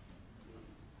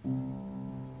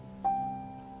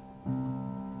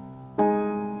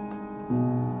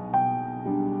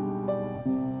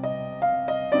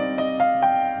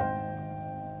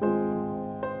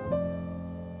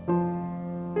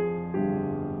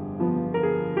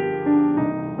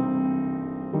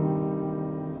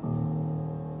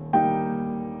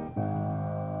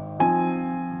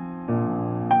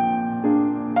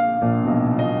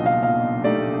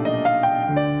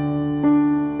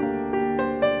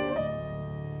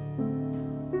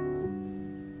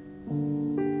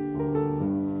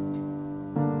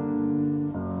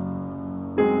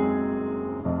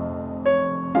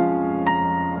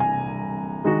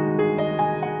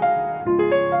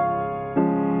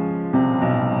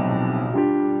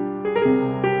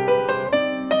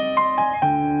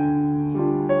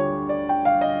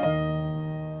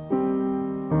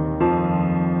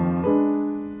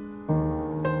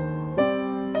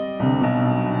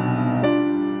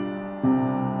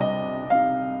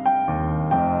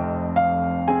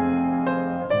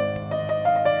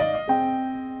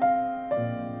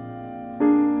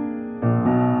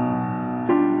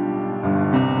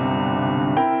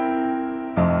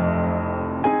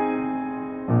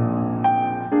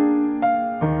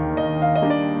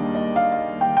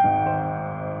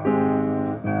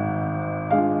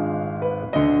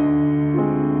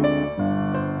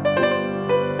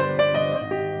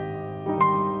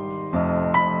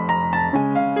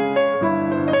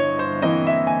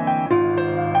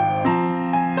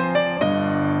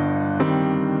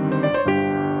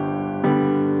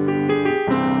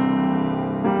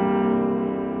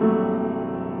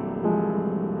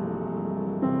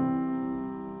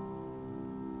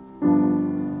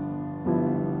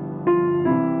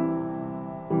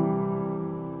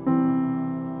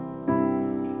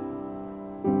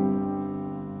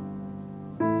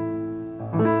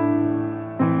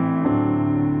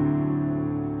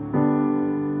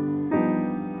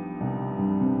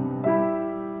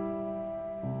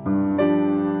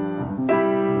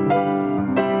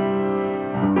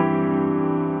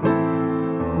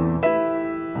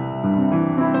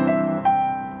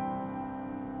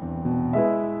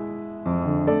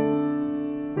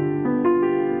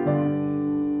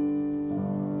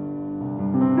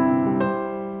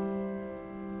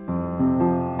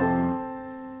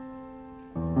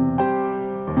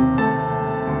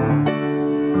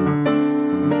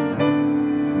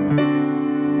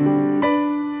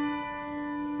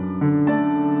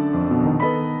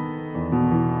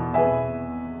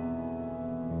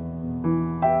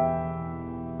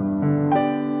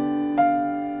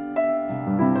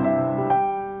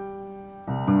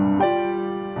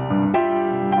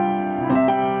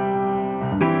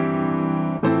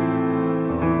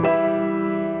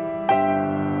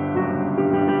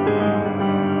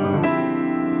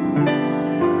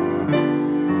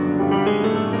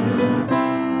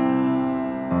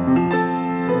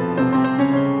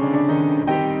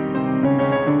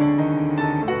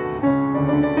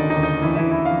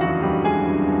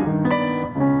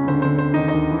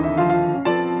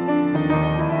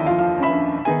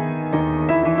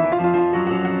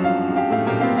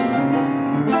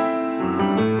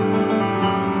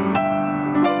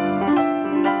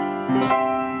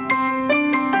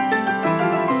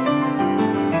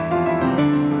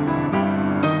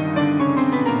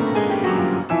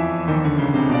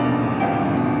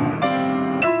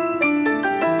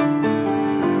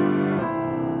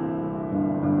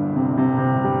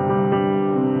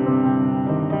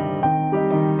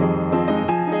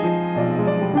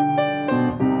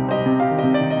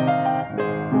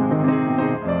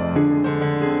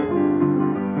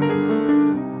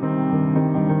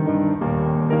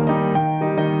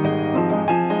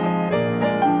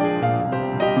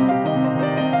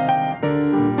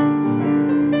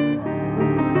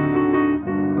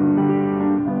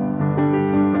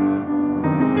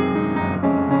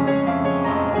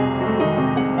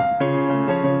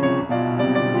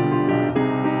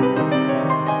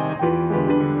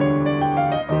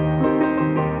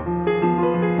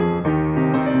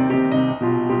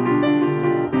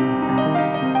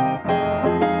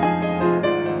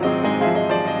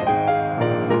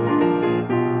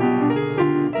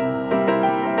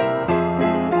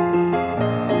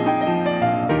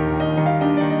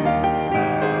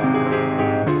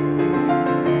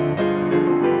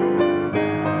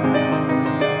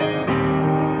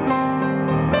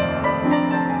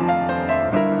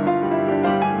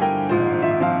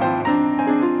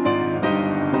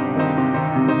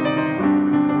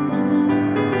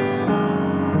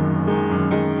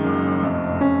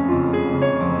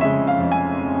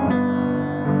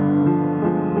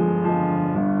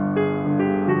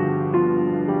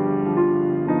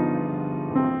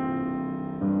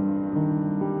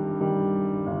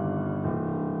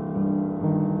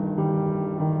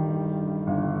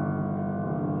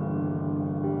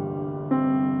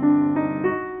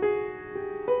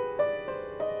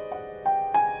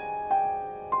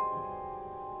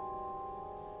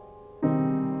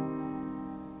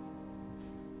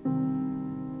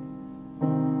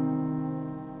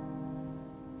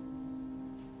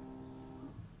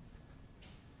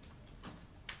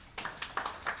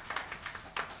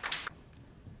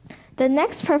 The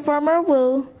next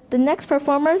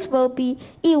performers will be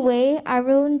Yi-Wei,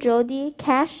 Arun, Jody,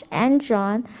 Cash, and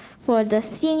John for the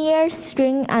senior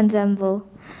string ensemble.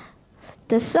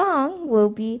 The song will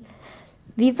be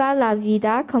Viva la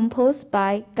Vida, composed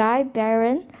by Guy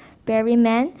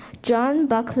Berryman, John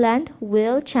Buckland,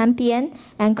 Will Champion,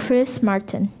 and Chris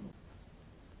Martin.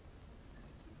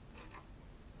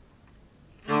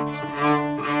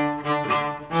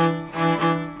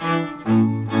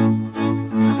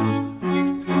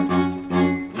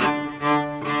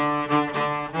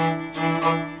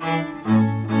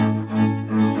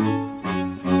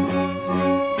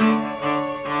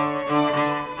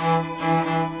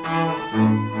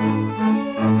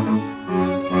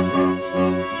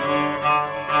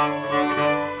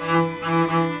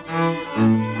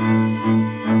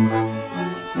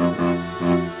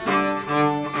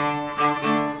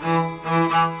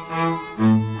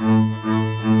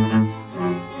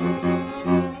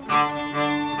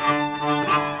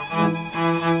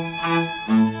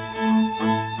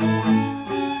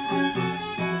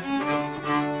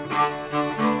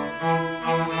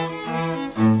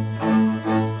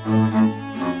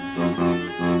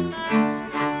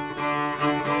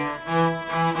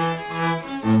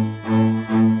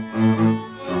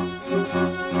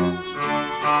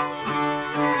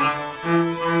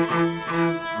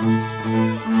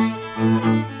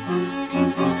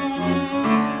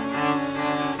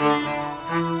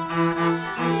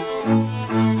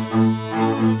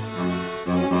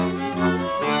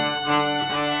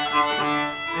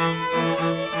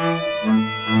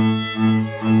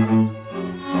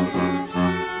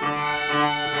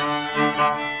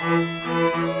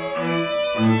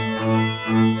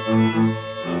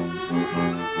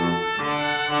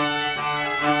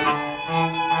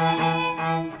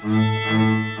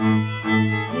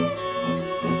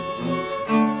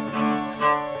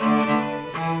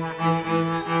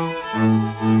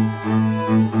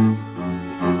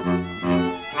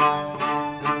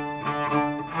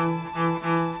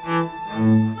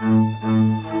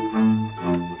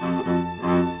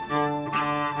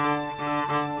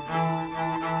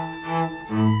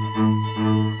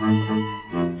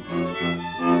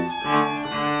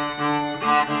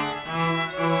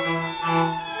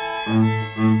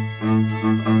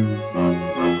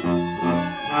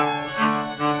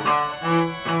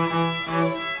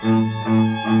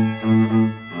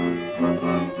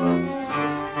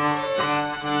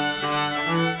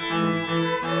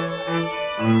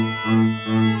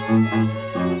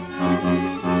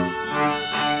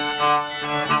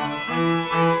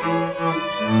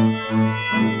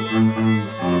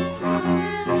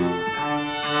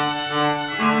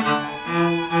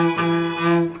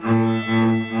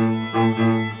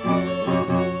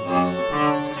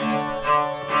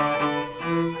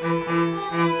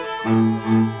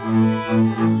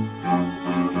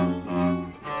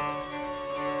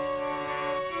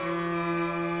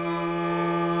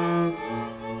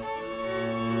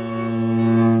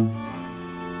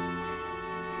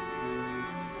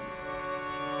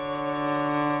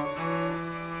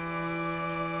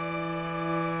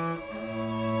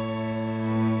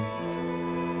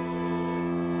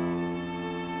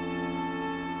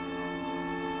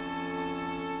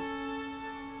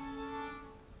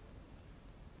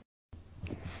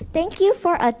 Thank you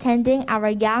for attending our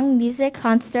Young Music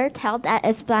concert held at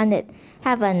Esplanade.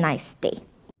 Have a nice day.